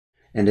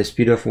 And the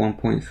speed of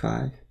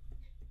 1.5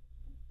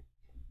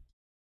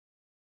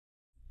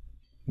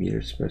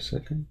 meters per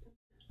second.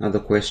 Now the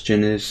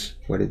question is,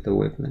 what is the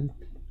wavelength?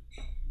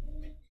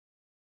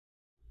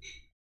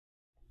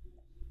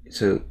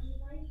 So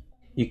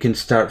you can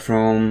start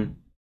from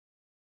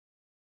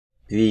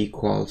v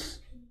equals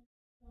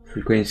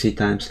frequency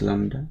times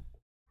lambda.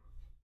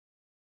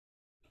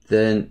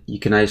 Then you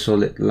can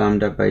isolate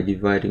lambda by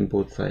dividing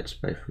both sides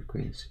by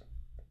frequency.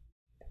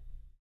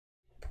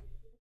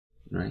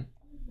 Right?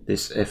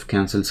 This f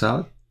cancels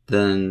out.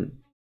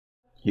 Then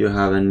you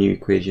have a new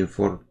equation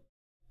for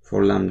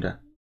lambda,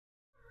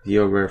 v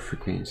over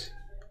frequency.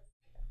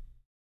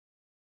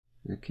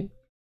 Okay.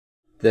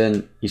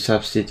 Then you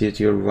substitute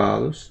your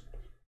values.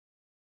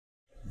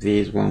 V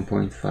is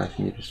 1.5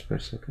 meters per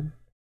second.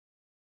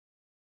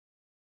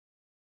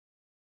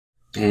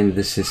 And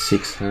this is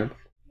 6 Hz.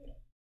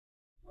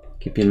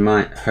 Keep in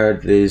mind,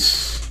 Hz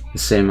is the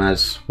same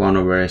as 1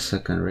 over a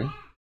second, right?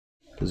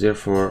 So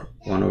therefore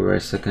 1 over a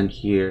second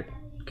here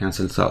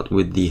cancels out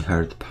with the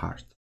hertz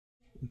part.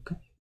 Okay,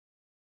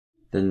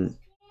 then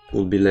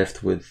we'll be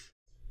left with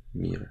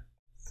meter.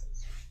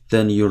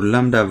 Then your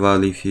lambda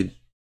value, if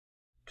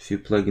you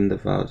plug in the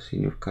values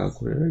in your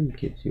calculator, you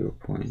get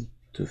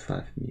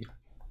 0.25 meter.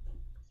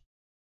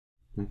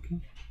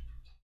 Okay,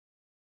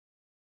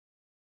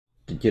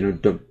 you know,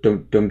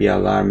 don't be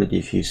alarmed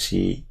if you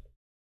see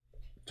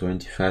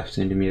 25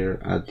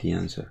 centimeter at the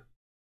answer.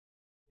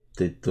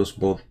 Those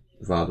both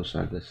values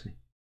are the same.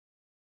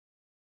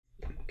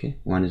 Okay,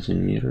 one is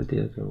in meter,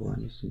 the other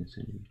one is in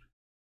centimeter.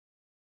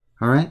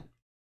 All right,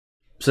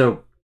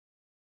 so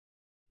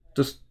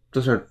those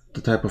are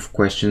the type of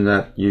questions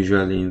that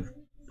usually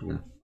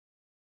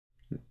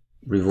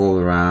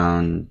revolve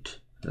around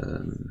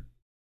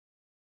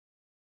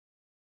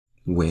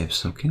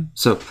waves. Okay,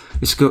 so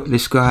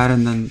let's go ahead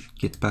and then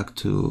get back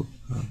to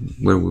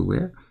where we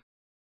were.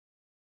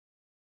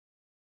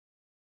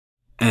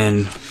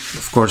 And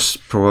of course,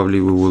 probably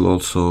we will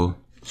also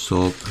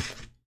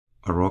solve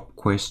a rock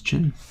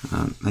question.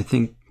 I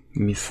think,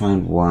 let me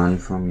find one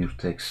from your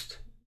text.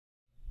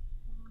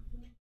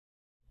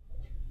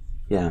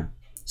 Yeah,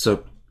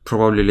 so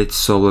probably let's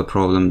solve a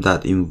problem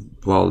that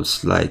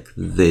involves like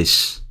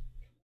this,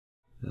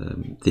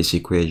 this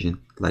equation,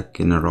 like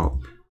in a rock.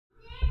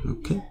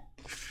 Okay.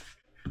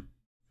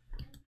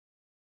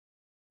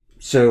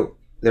 So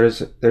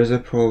there's a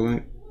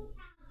problem.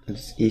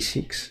 It's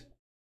E6.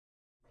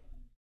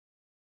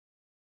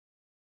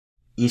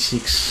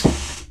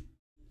 E6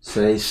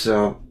 says,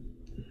 let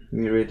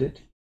me read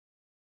it.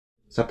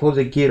 Suppose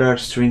a guitar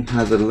string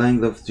has a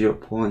length of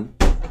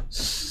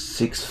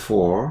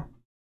 0.64.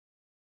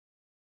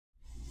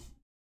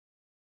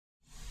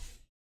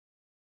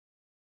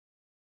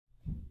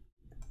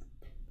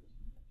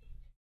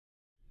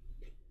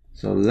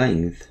 So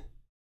length,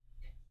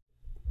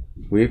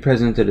 we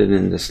represented it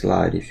in the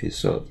slide, if you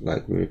saw it,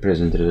 like we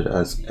represented it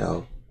as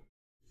L,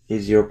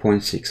 is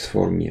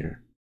 0.64 meter.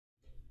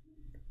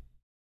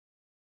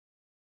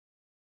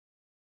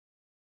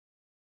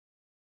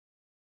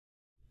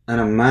 And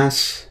a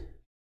mass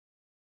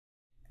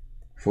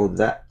for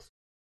that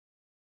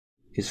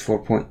is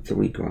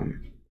 4.3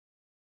 grams.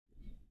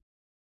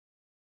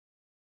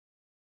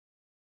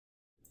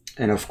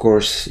 And of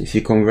course, if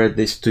you convert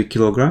this to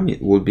kilogram,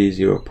 it will be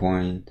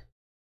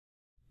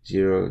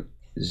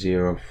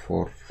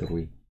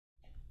 0.0043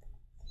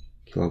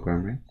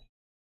 kilogram, right?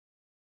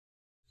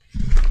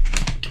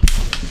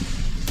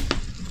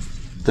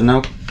 So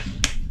now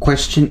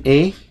question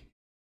A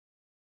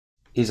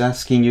is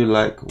asking you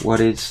like,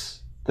 what is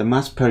the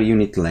mass per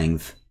unit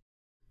length?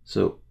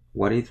 So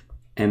what is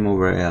m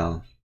over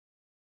L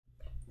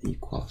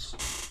equals?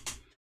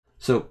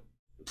 So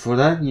for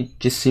that, you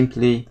just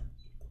simply,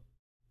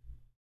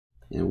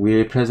 we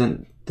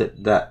represent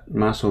that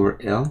mass over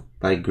L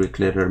by Greek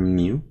letter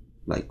mu,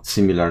 like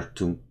similar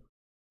to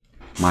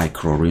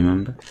micro,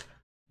 remember?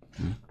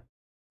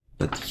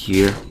 But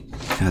here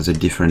it has a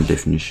different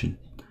definition.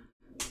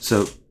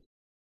 So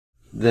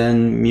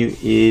then mu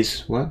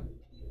is what?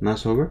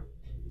 Mass over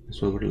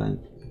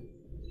length.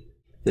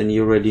 Then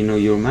you already know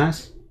your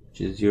mass,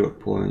 which is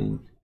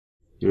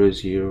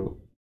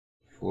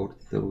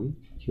 0.0043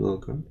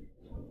 kilogram.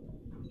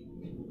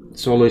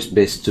 It's always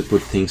best to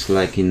put things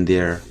like in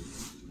their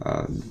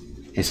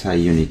SI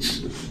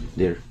units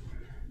there.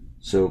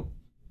 So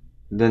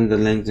then the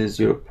length is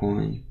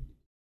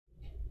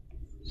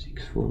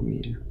 0.64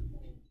 meter.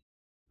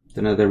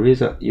 Then other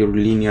is your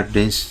linear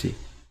density.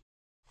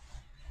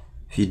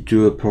 If you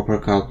do a proper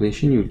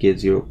calculation, you get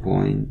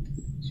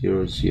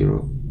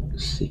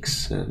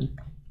 0.0067.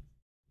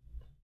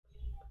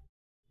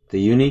 The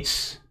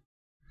units,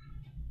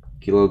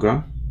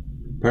 kilogram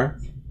per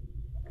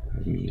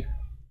meter.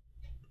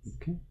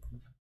 Okay,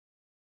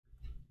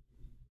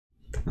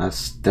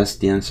 that's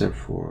the answer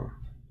for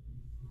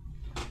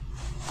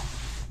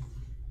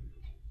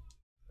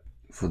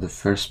the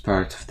first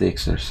part of the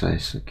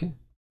exercise. Okay.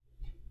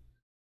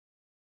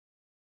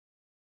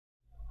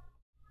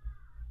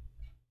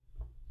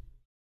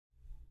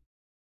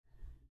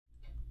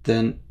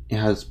 Then it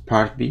has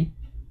part B.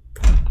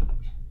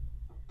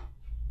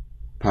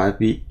 Part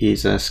B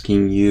is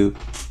asking you,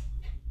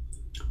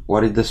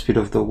 what is the speed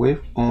of the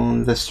wave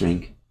on the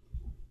string?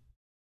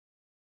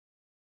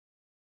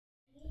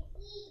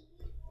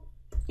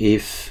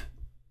 If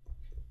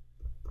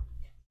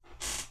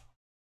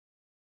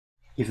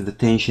the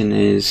tension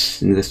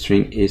is in the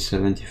string is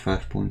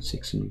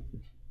 75.6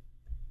 Newton.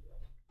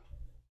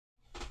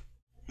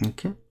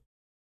 Okay.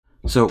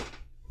 So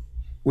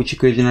which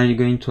equation are you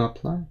going to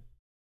apply?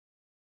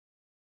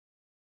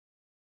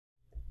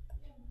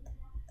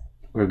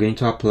 We're going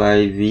to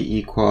apply V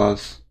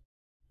equals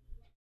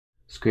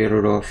square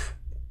root of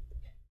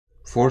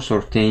force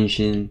or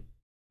tension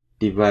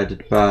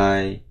divided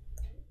by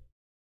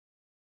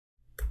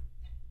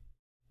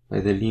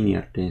the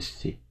linear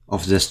density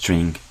of the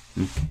string.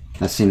 Okay.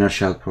 That's the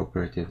inertial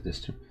property of the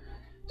string.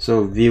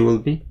 So V will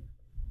be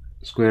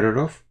square root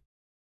of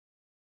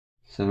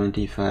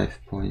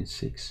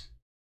 75.6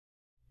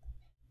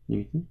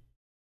 Newton.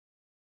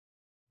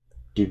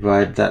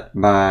 Divide that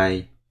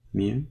by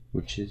mu,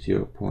 which is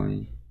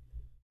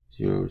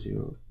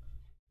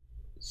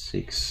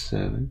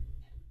 0.0067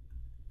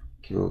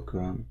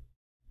 kilogram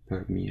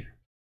per meter.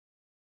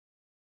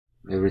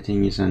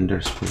 Everything is under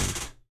square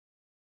root.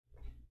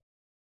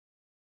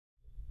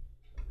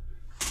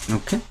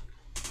 Okay.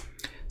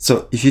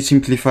 So if you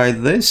simplify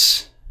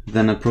this,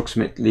 then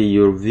approximately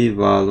your V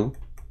value,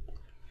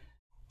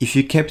 if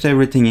you kept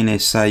everything in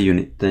SI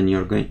unit, then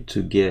you're going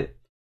to get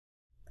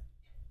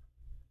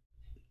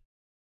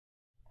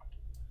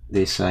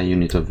the SI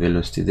unit of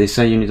velocity. The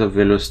SI unit of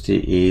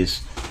velocity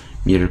is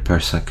meter per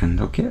second.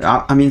 Okay.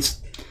 I mean,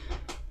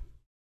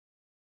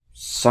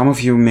 some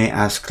of you may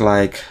ask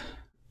like,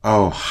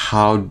 oh,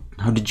 how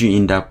did you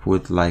end up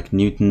with like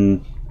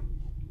Newton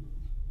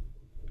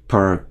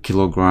per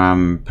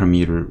kilogram per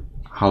meter?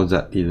 How's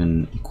that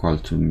even equal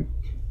to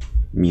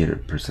meter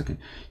per second?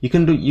 You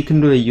can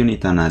do a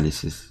unit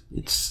analysis.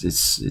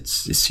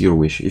 It's your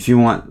wish. If you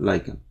want,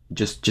 like,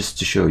 just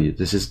to show you,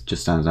 this is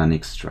just as an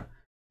extra.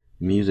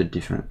 Let me use a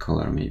different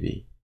color,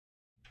 maybe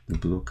the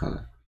blue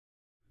color.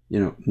 You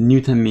know,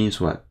 Newton means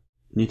what?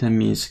 Newton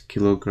means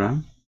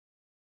kilogram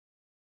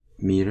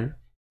meter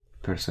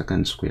per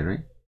second square,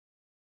 right?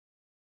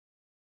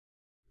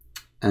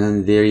 And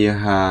then there you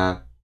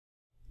have,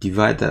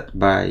 divide that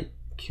by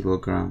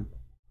kilogram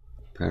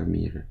per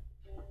meter,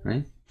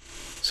 right?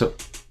 So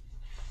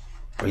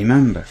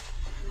remember,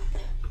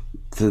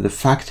 the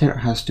factor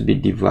has to be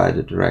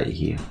divided right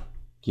here.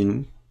 You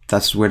know,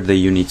 that's where the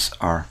units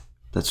are.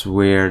 That's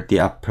where the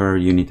upper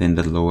unit and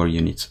the lower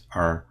units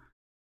are,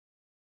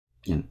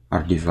 you know,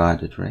 are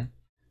divided, right?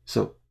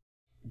 So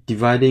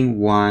dividing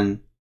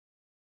one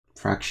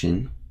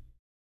fraction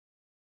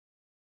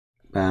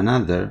by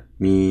another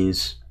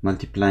means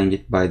multiplying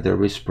it by the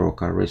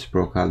reciprocal.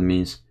 Reciprocal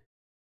means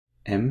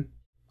m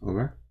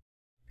over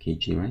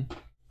kg, right?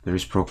 The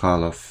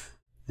reciprocal of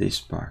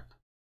this part.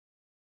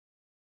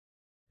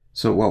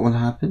 So what will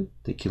happen?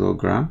 The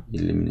kilogram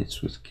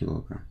eliminates with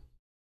kilogram.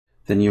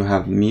 Then you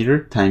have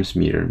meter times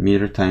meter.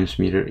 Meter times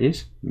meter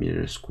is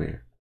meter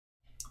square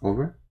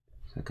over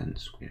second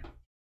square.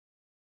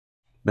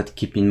 But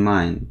keep in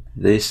mind,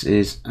 this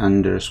is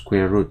under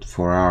square root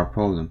for our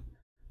problem.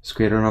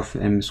 Square root of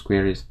m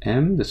squared is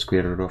m, the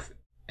square root of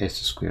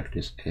s squared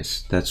is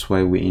s. That's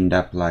why we end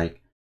up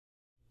like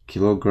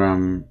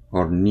kilogram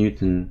or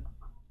Newton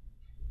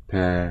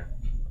per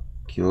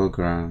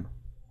kilogram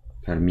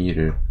per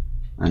meter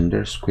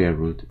under square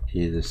root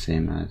is the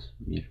same as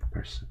meter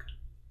per second.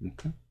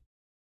 Okay.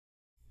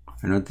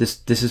 I know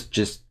this is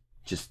just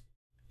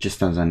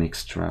as an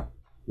extra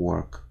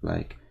work.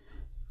 Like,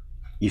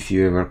 if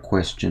you ever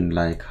question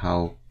like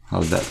how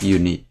that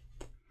unit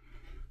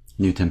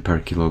Newton per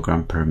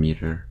kilogram per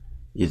meter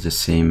is the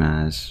same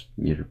as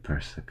meter per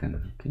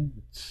second. Okay,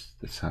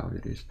 that's how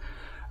it is.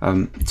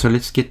 So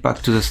let's get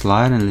back to the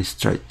slide and let's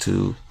try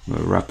to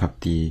wrap up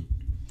the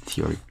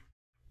theory.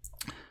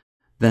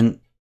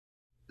 Then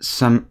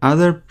some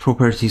other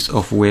properties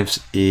of waves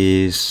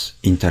is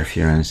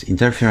interference.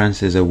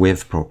 Interference is a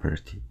wave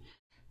property.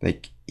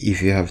 Like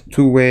if you have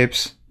two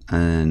waves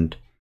and,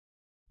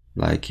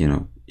 like, you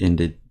know,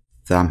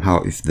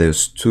 somehow if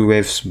those two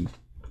waves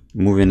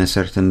move in a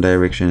certain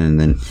direction, and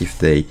then if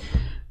they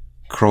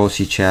cross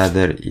each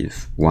other,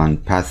 if one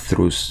pass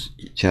through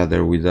each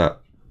other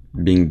without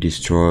being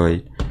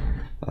destroyed,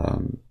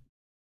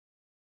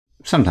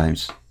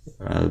 sometimes,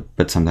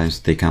 but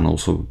sometimes they can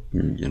also,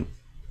 you know,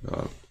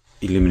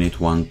 eliminate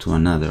one to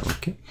another.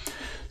 Okay,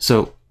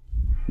 so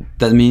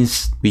that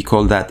means we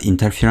call that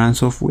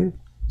interference of wave.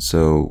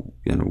 So,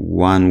 you know,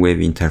 one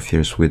wave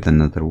interferes with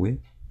another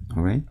wave.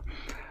 All right.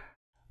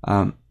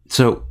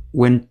 So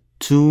when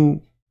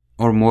two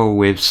or more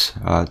waves,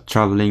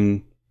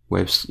 traveling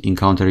waves,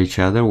 encounter each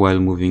other while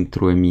moving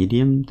through a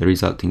medium, the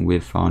resulting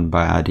wave found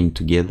by adding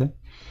together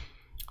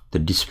the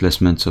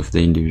displacements of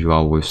the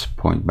individual waves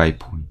point by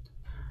point.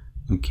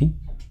 Okay.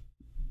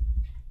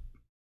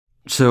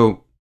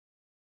 So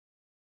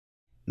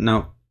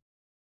now,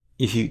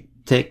 if you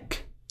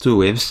take two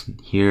waves,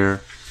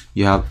 here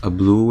you have a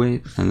blue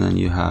wave and then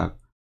you have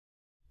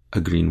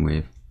a green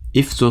wave.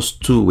 If those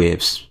two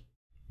waves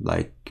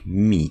like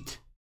meet,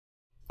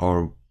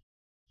 or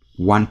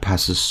one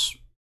passes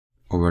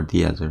over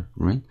the other,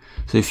 right?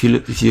 So if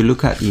you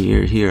look at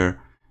here,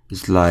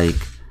 it's like,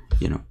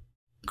 you know,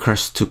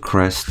 crest to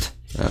crest,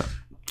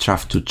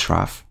 trough to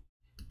trough,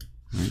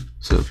 right?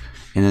 So,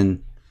 and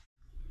then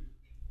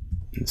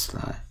it's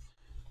like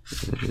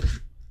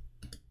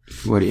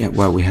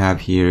what we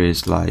have here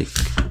is like,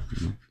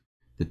 you know,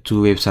 the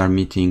two waves are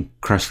meeting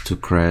crest to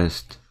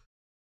crest,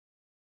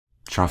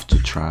 trough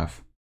to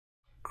trough,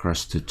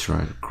 crest to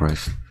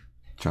crest,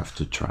 trough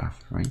to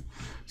trough, right?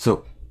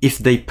 So if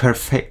they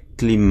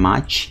perfectly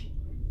match,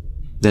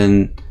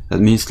 then that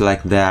means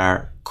like they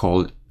are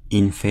called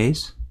in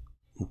phase.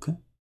 Okay,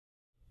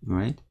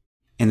 right?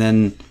 And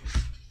then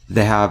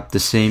they have the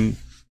same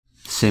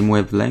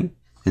wavelength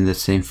and the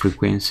same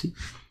frequency.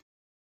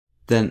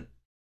 Then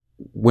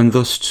when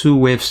those two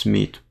waves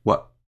meet,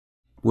 what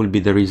will be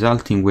the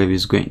resulting wave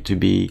is going to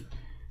be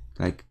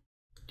like,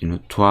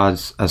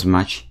 twice as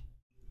much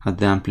at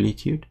the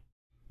amplitude,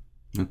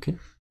 okay,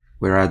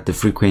 whereas the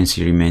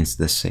frequency remains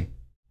the same.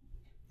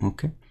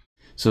 Okay,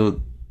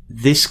 so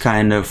this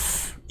kind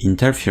of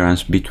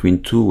interference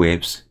between two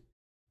waves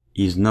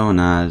is known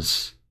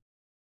as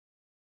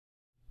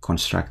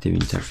constructive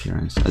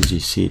interference, as you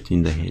see it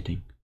in the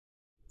heading.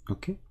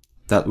 Okay,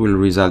 that will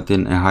result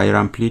in a higher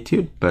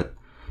amplitude but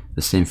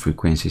the same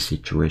frequency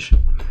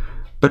situation.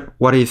 But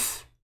what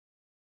if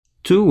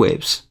two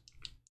waves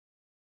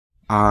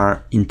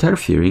are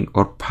interfering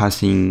or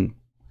passing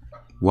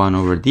one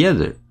over the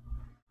other,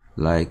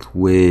 like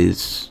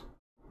with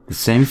the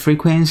same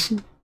frequency,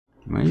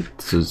 right?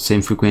 So the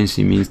same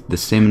frequency means the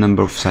same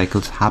number of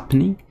cycles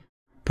happening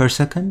per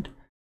second.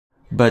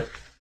 But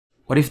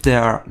what if they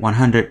are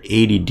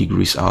 180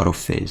 degrees out of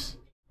phase?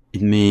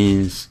 It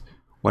means,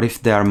 what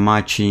if they are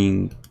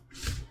matching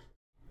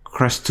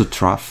crest to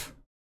trough,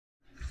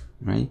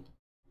 right?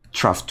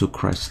 Trough to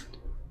crest,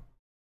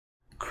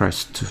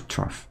 crest to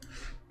trough,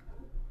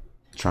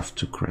 trough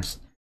to crest,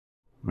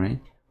 right?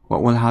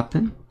 What will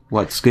happen?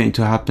 What's going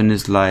to happen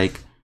is like,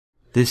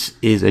 this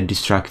is a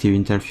destructive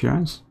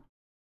interference.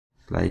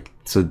 Like,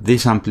 so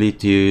this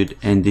amplitude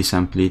and this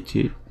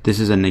amplitude, this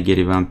is a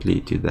negative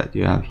amplitude that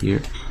you have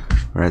here,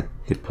 right?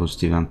 The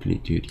positive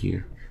amplitude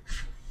here,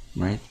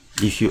 right?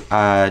 If you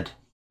add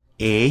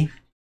A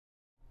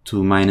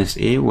to minus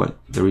A, what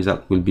the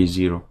result will be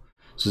 0.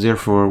 So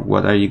therefore,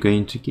 what are you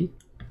going to get?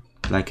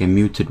 Like a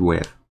muted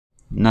wave,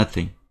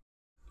 nothing.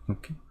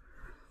 Okay,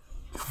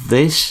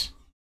 this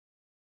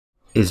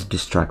is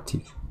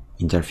destructive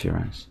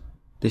interference.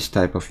 This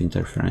type of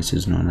interference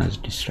is known as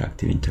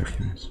destructive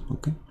interference.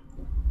 Okay,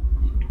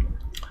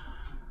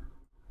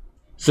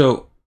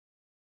 so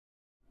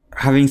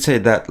having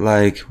said that,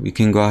 like, we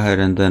can go ahead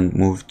and then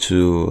move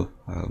to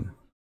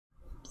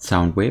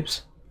sound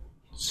waves.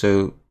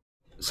 So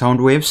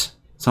sound waves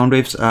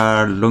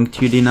are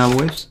longitudinal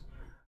waves,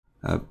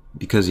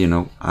 because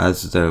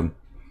as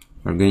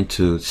we're going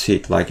to see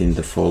it like in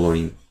the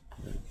following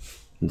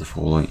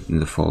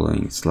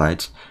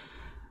slides.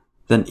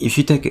 Then if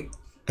you take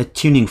a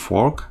tuning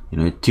fork,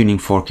 a tuning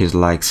fork is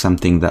like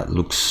something that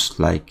looks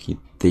like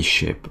this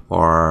shape,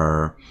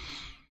 or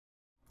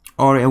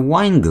a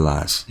wine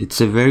glass.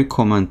 It's a very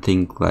common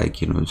thing,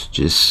 like, it's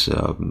just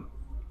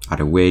at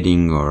a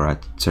wedding or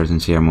at certain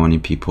ceremony,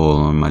 people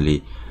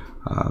normally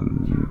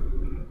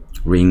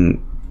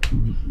ring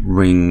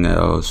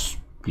a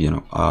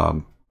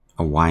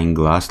wine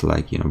glass,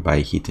 like,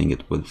 by hitting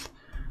it with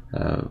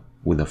a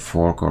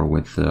fork or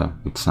with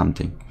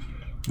something,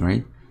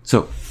 right?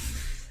 So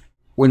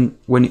when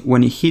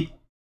you hit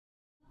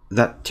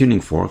that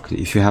tuning fork,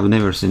 if you have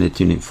never seen a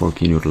tuning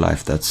fork in your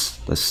life, that's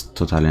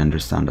totally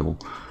understandable.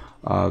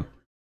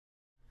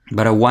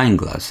 But a wine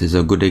glass is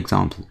a good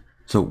example.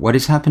 So what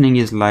is happening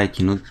is, like,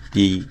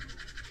 the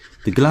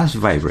glass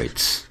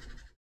vibrates,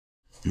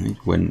 right?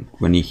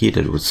 When you hit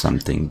it with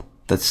something,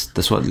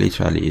 that's what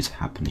literally is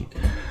happening.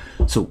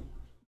 So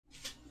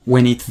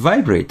when it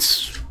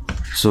vibrates,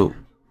 so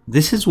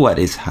this is what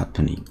is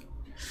happening.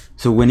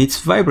 So when it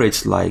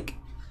vibrates, like,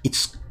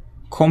 it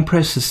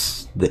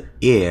compresses the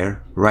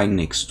air right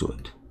next to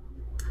it.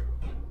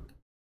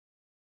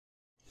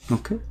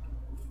 Okay,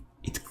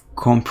 it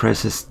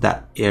compresses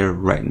that air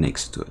right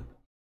next to it.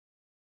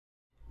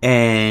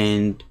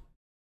 And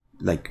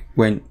like,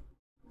 when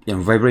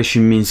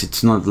vibration means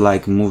it's not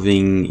like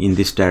moving in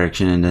this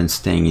direction and then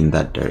staying in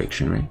that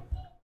direction, right?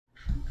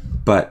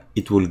 But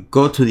it will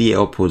go to the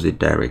opposite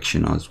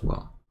direction as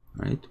well,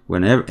 right?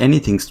 Whenever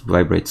anything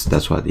vibrates,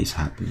 that's what is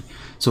happening.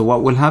 So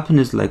what will happen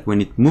is, like,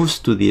 when it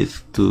moves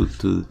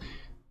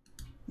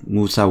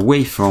moves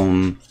away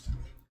from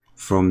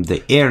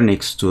the air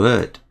next to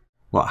it,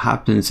 what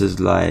happens is,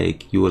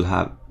 like, you will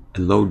have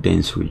a low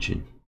dense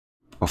region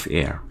of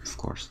air, of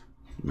course,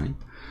 right?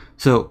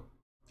 So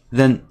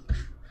then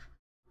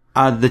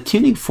as the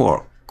tuning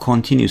fork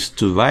continues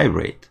to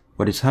vibrate,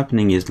 what is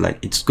happening is, like,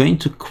 it's going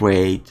to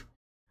create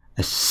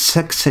a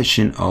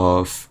succession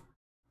of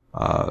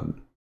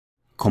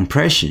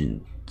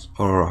compression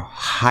or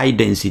high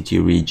density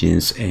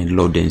regions and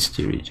low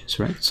density regions,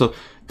 right? So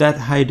that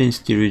high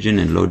density region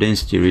and low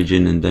density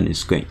region, and then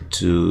it's going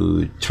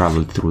to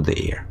travel through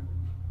the air.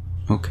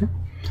 Okay,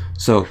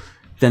 so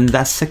then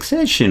that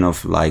succession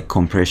of, like,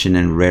 compression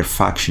and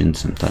rarefaction,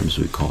 sometimes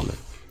we call it,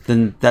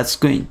 then that's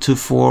going to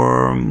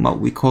form what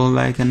we call,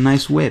 like, a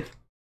nice wave.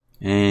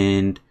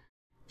 And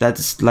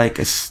that's like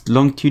a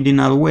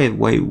longitudinal wave.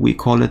 Why we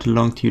call it a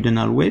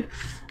longitudinal wave?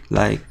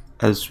 Like,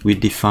 as we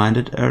defined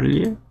it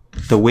earlier,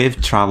 the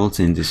wave travels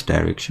in this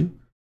direction,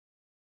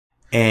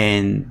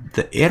 and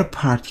the air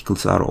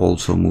particles are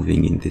also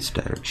moving in this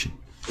direction.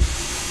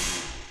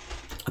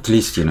 At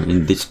least,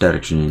 in this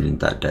direction and in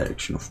that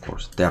direction, of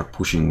course. They are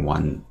pushing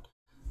one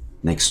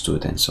next to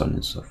it, and so on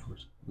and so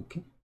forth.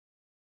 Okay.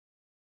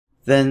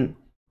 Then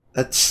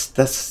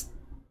that's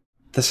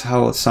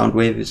how a sound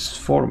wave is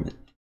formed.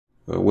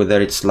 Whether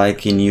it's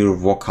like in your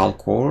vocal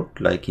cord,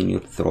 like in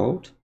your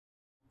throat,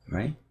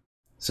 right?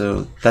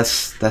 So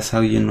that's how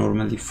you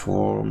normally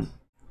form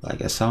like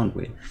a sound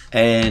wave,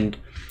 and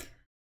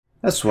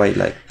that's why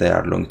like they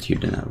are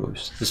longitudinal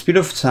waves. The speed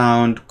of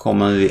sound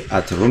commonly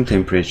at room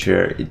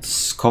temperature,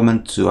 it's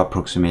common to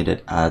approximate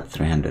it at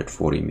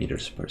 340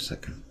 meters per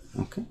second.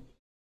 Okay,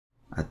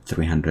 at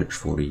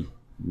 340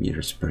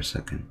 meters per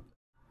second.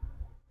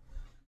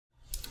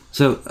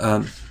 So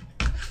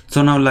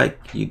so now like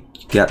you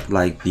get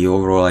like the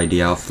overall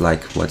idea of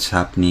like what's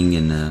happening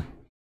in a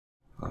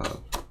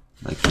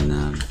like in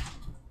a,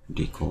 what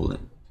do you call it,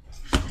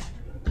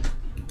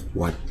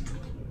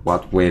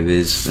 what wave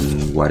is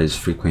and what is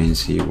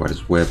frequency, what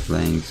is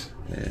wavelength,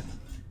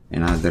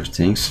 and other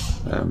things.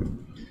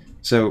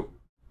 So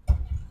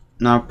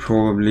now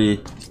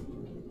probably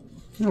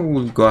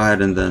we'll go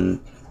ahead and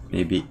then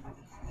maybe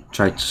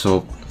try to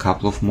solve a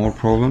couple of more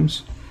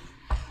problems.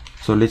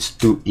 So let's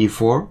do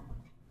E4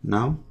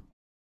 now.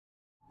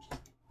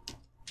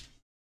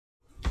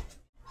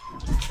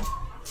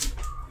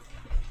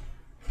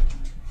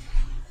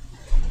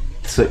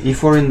 So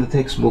E4 in the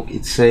textbook,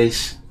 it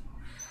says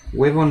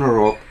wave on a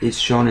rope is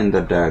shown in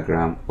the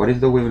diagram. What is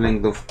the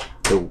wavelength of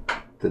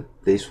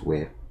this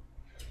wave?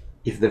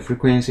 If the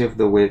frequency of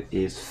the wave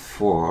is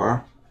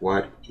 4,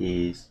 what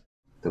is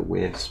the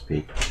wave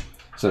speed?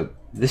 So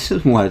this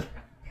is what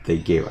they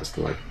gave us.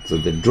 Like, so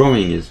the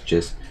drawing is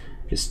just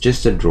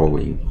a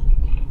drawing.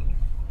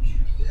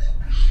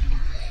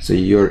 So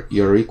you're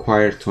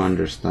required to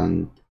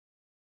understand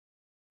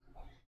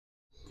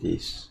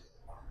this.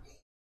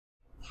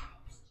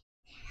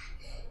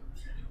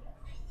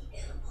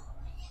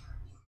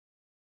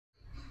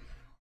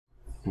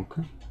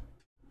 Okay.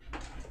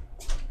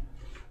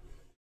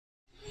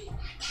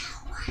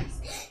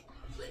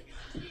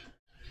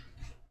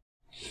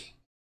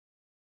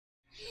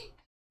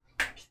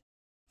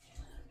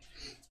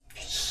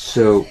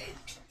 So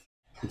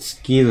it's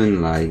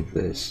given like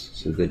this.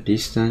 So the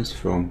distance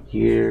from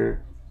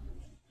here,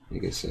 I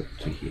guess, up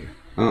to here.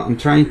 I'm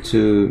trying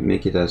to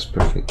make it as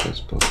perfect as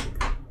possible.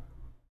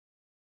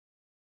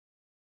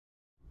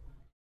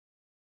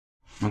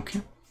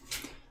 Okay.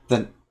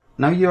 Then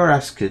now you are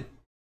asked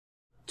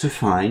to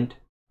find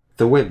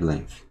the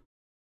wavelength.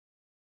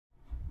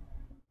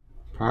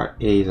 Part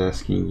A is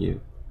asking you,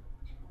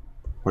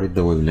 what is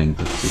the wavelength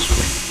of this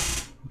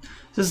wave?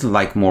 This is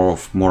like more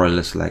or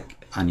less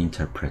like an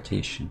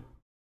interpretation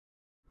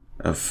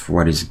of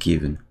what is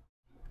given.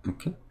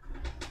 Okay.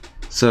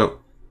 So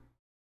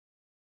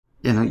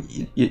you know,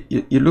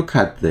 you look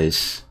at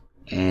this,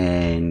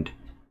 and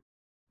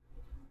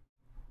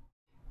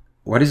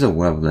what is a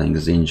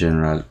wavelength in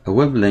general? A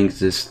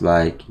wavelength is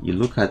like you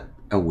look at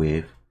a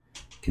wave,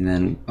 and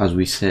then as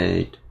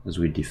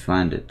we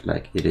defined it,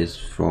 like it is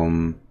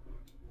from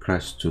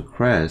crest to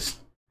crest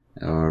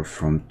or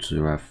from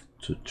trough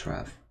to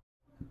trough.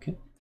 Okay.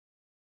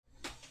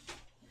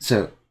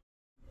 So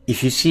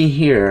if you see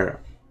here,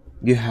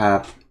 you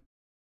have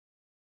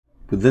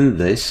within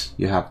this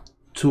you have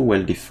two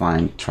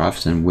well-defined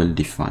troughs and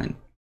well-defined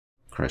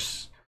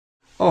crests.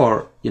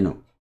 Or you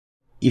know,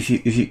 if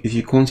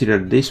you consider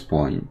this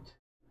point,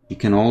 you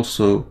can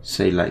also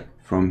say like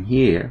from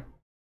here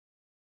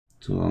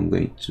to, I'm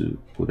going to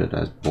put it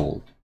as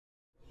bold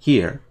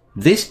here,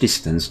 this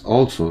distance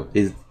also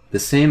is the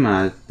same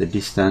as the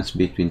distance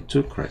between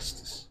two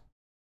crests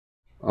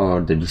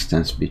or the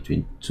distance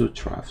between two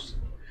troughs.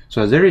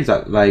 So as a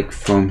result, like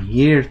from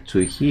here to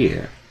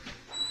here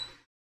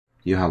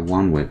you have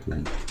one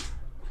wavelength.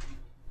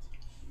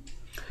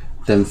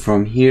 Then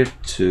from here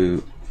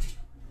to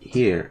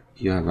here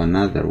you have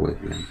another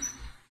wavelength.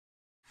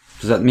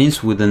 So that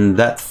means within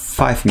that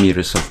 5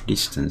 meters of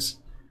distance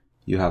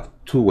you have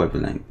two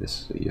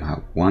wavelengths. So you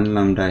have one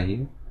lambda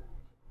here,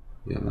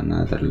 you have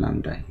another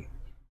lambda here.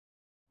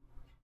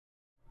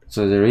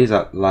 So the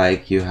result,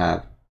 like you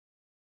have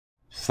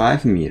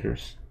 5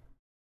 meters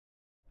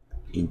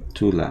in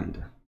 2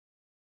 lambda.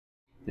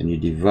 Then you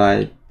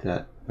divide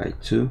that by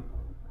 2,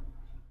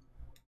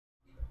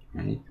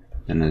 right?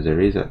 Then as a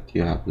result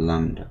you have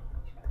lambda,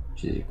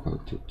 which is equal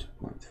to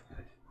 2.5.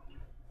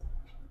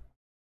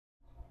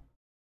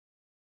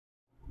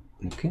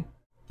 Okay,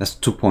 that's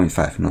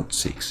 2.5, not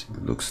 6.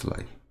 It looks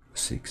like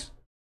 6.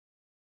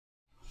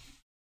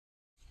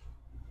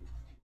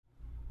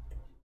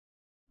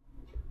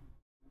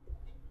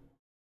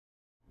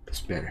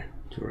 It's better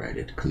to write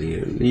it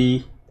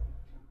clearly.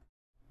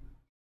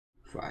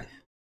 5.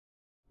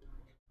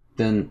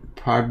 Then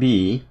part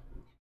B,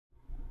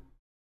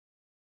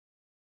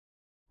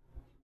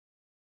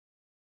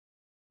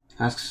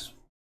 asks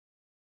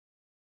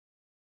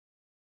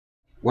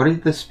what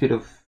is the speed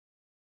of,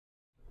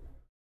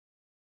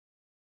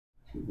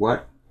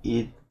 what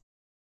is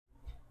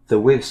the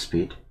wave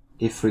speed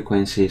if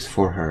frequency is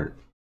 4 Hz?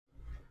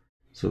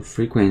 So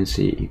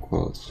frequency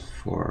equals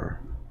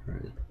 4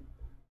 Hz.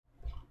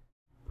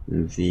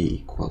 V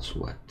equals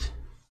what?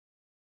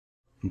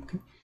 Okay.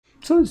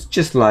 So it's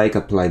just like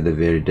apply the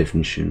very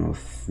definition of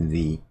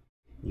V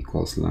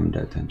equals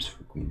lambda times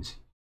frequency.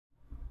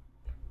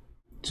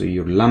 So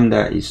your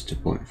lambda is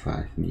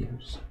 2.5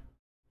 meters.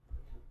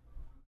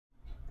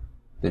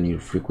 then your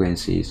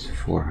frequency is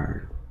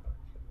 400.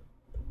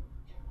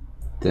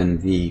 Then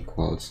V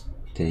equals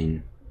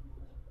 10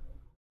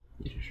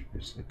 meters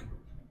per second.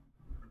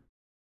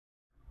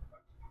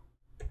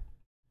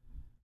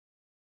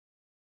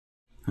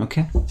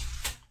 Okay.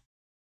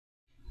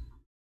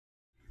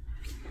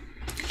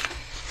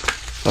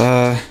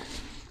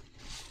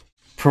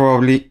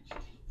 Probably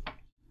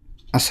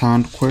a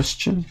sound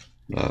question.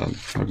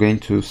 We're going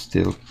to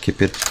still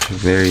keep it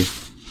very,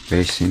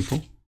 very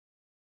simple.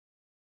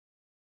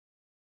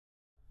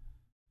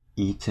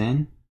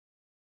 E10.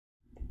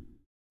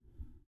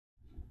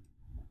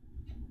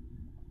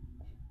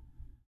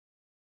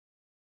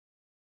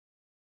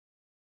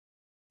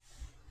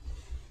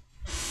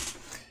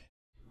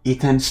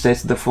 E10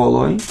 states the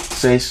following. It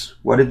says,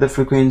 what is the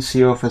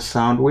frequency of a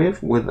sound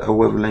wave with a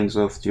wavelength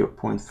of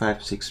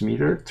 0.56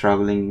 meter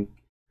traveling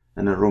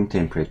in a room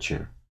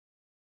temperature?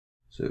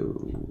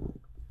 So,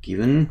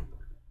 given.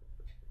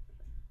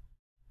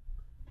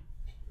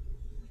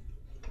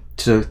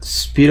 So,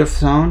 speed of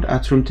sound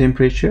at room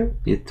temperature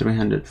is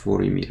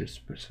 340 meters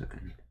per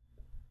second.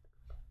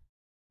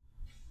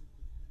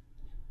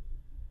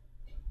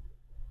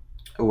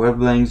 A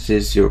wavelength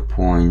is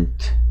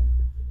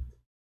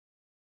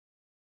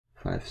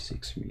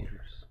 0.56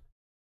 meters.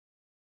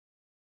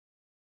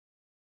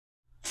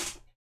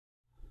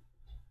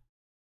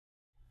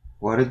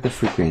 What is the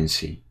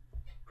frequency?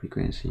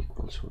 Frequency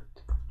equals what?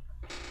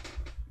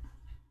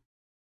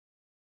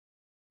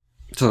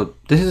 So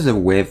this is a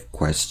wave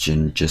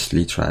question, just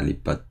literally,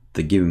 but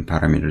the given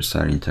parameters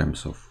are in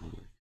terms of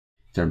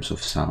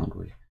sound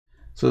wave.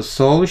 So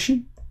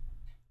solution,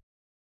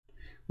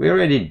 we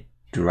already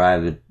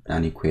derived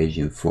an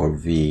equation for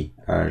V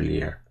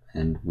earlier,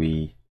 and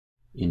we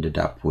ended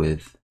up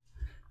with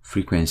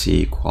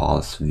frequency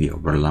equals V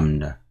over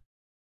lambda.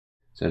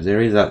 So the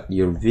result,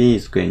 your V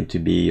is going to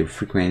be your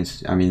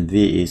frequency,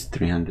 V is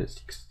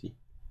 360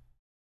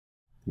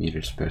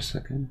 meters per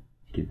second.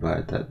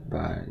 Divide that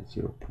by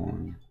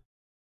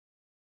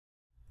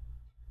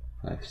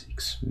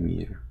 0.56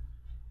 meter.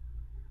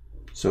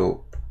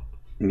 So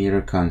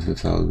meter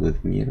cancels out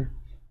with meter.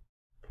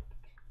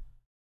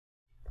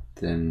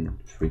 Then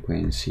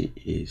frequency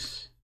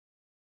is,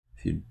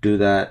 if you do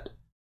that,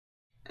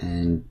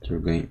 and you're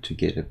going to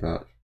get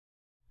about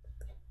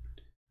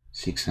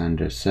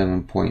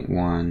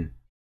 607.1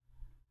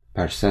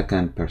 per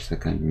second. Per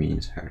second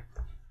means hertz.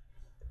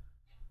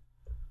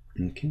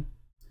 Okay.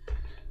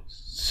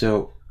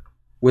 So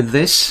with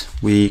this,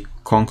 we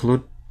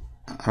conclude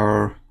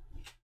our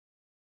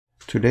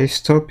today's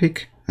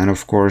topic, and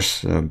of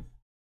course,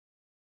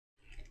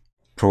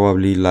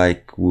 probably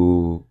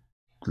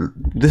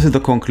this is the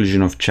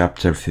conclusion of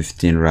chapter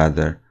 15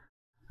 rather.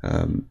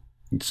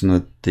 It's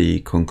not the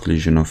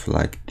conclusion of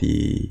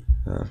the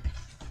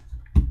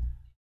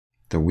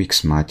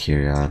week's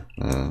material.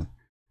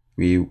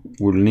 We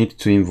will need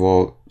to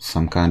involve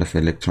some kind of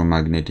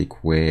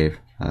electromagnetic wave,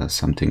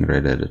 something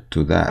related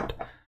to that.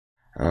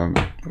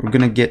 We're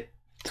gonna get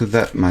to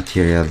that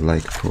material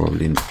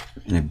probably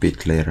in a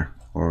bit later,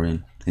 or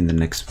in the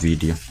next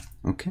video.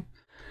 Okay.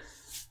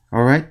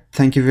 All right.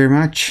 Thank you very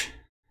much.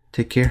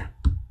 Take care.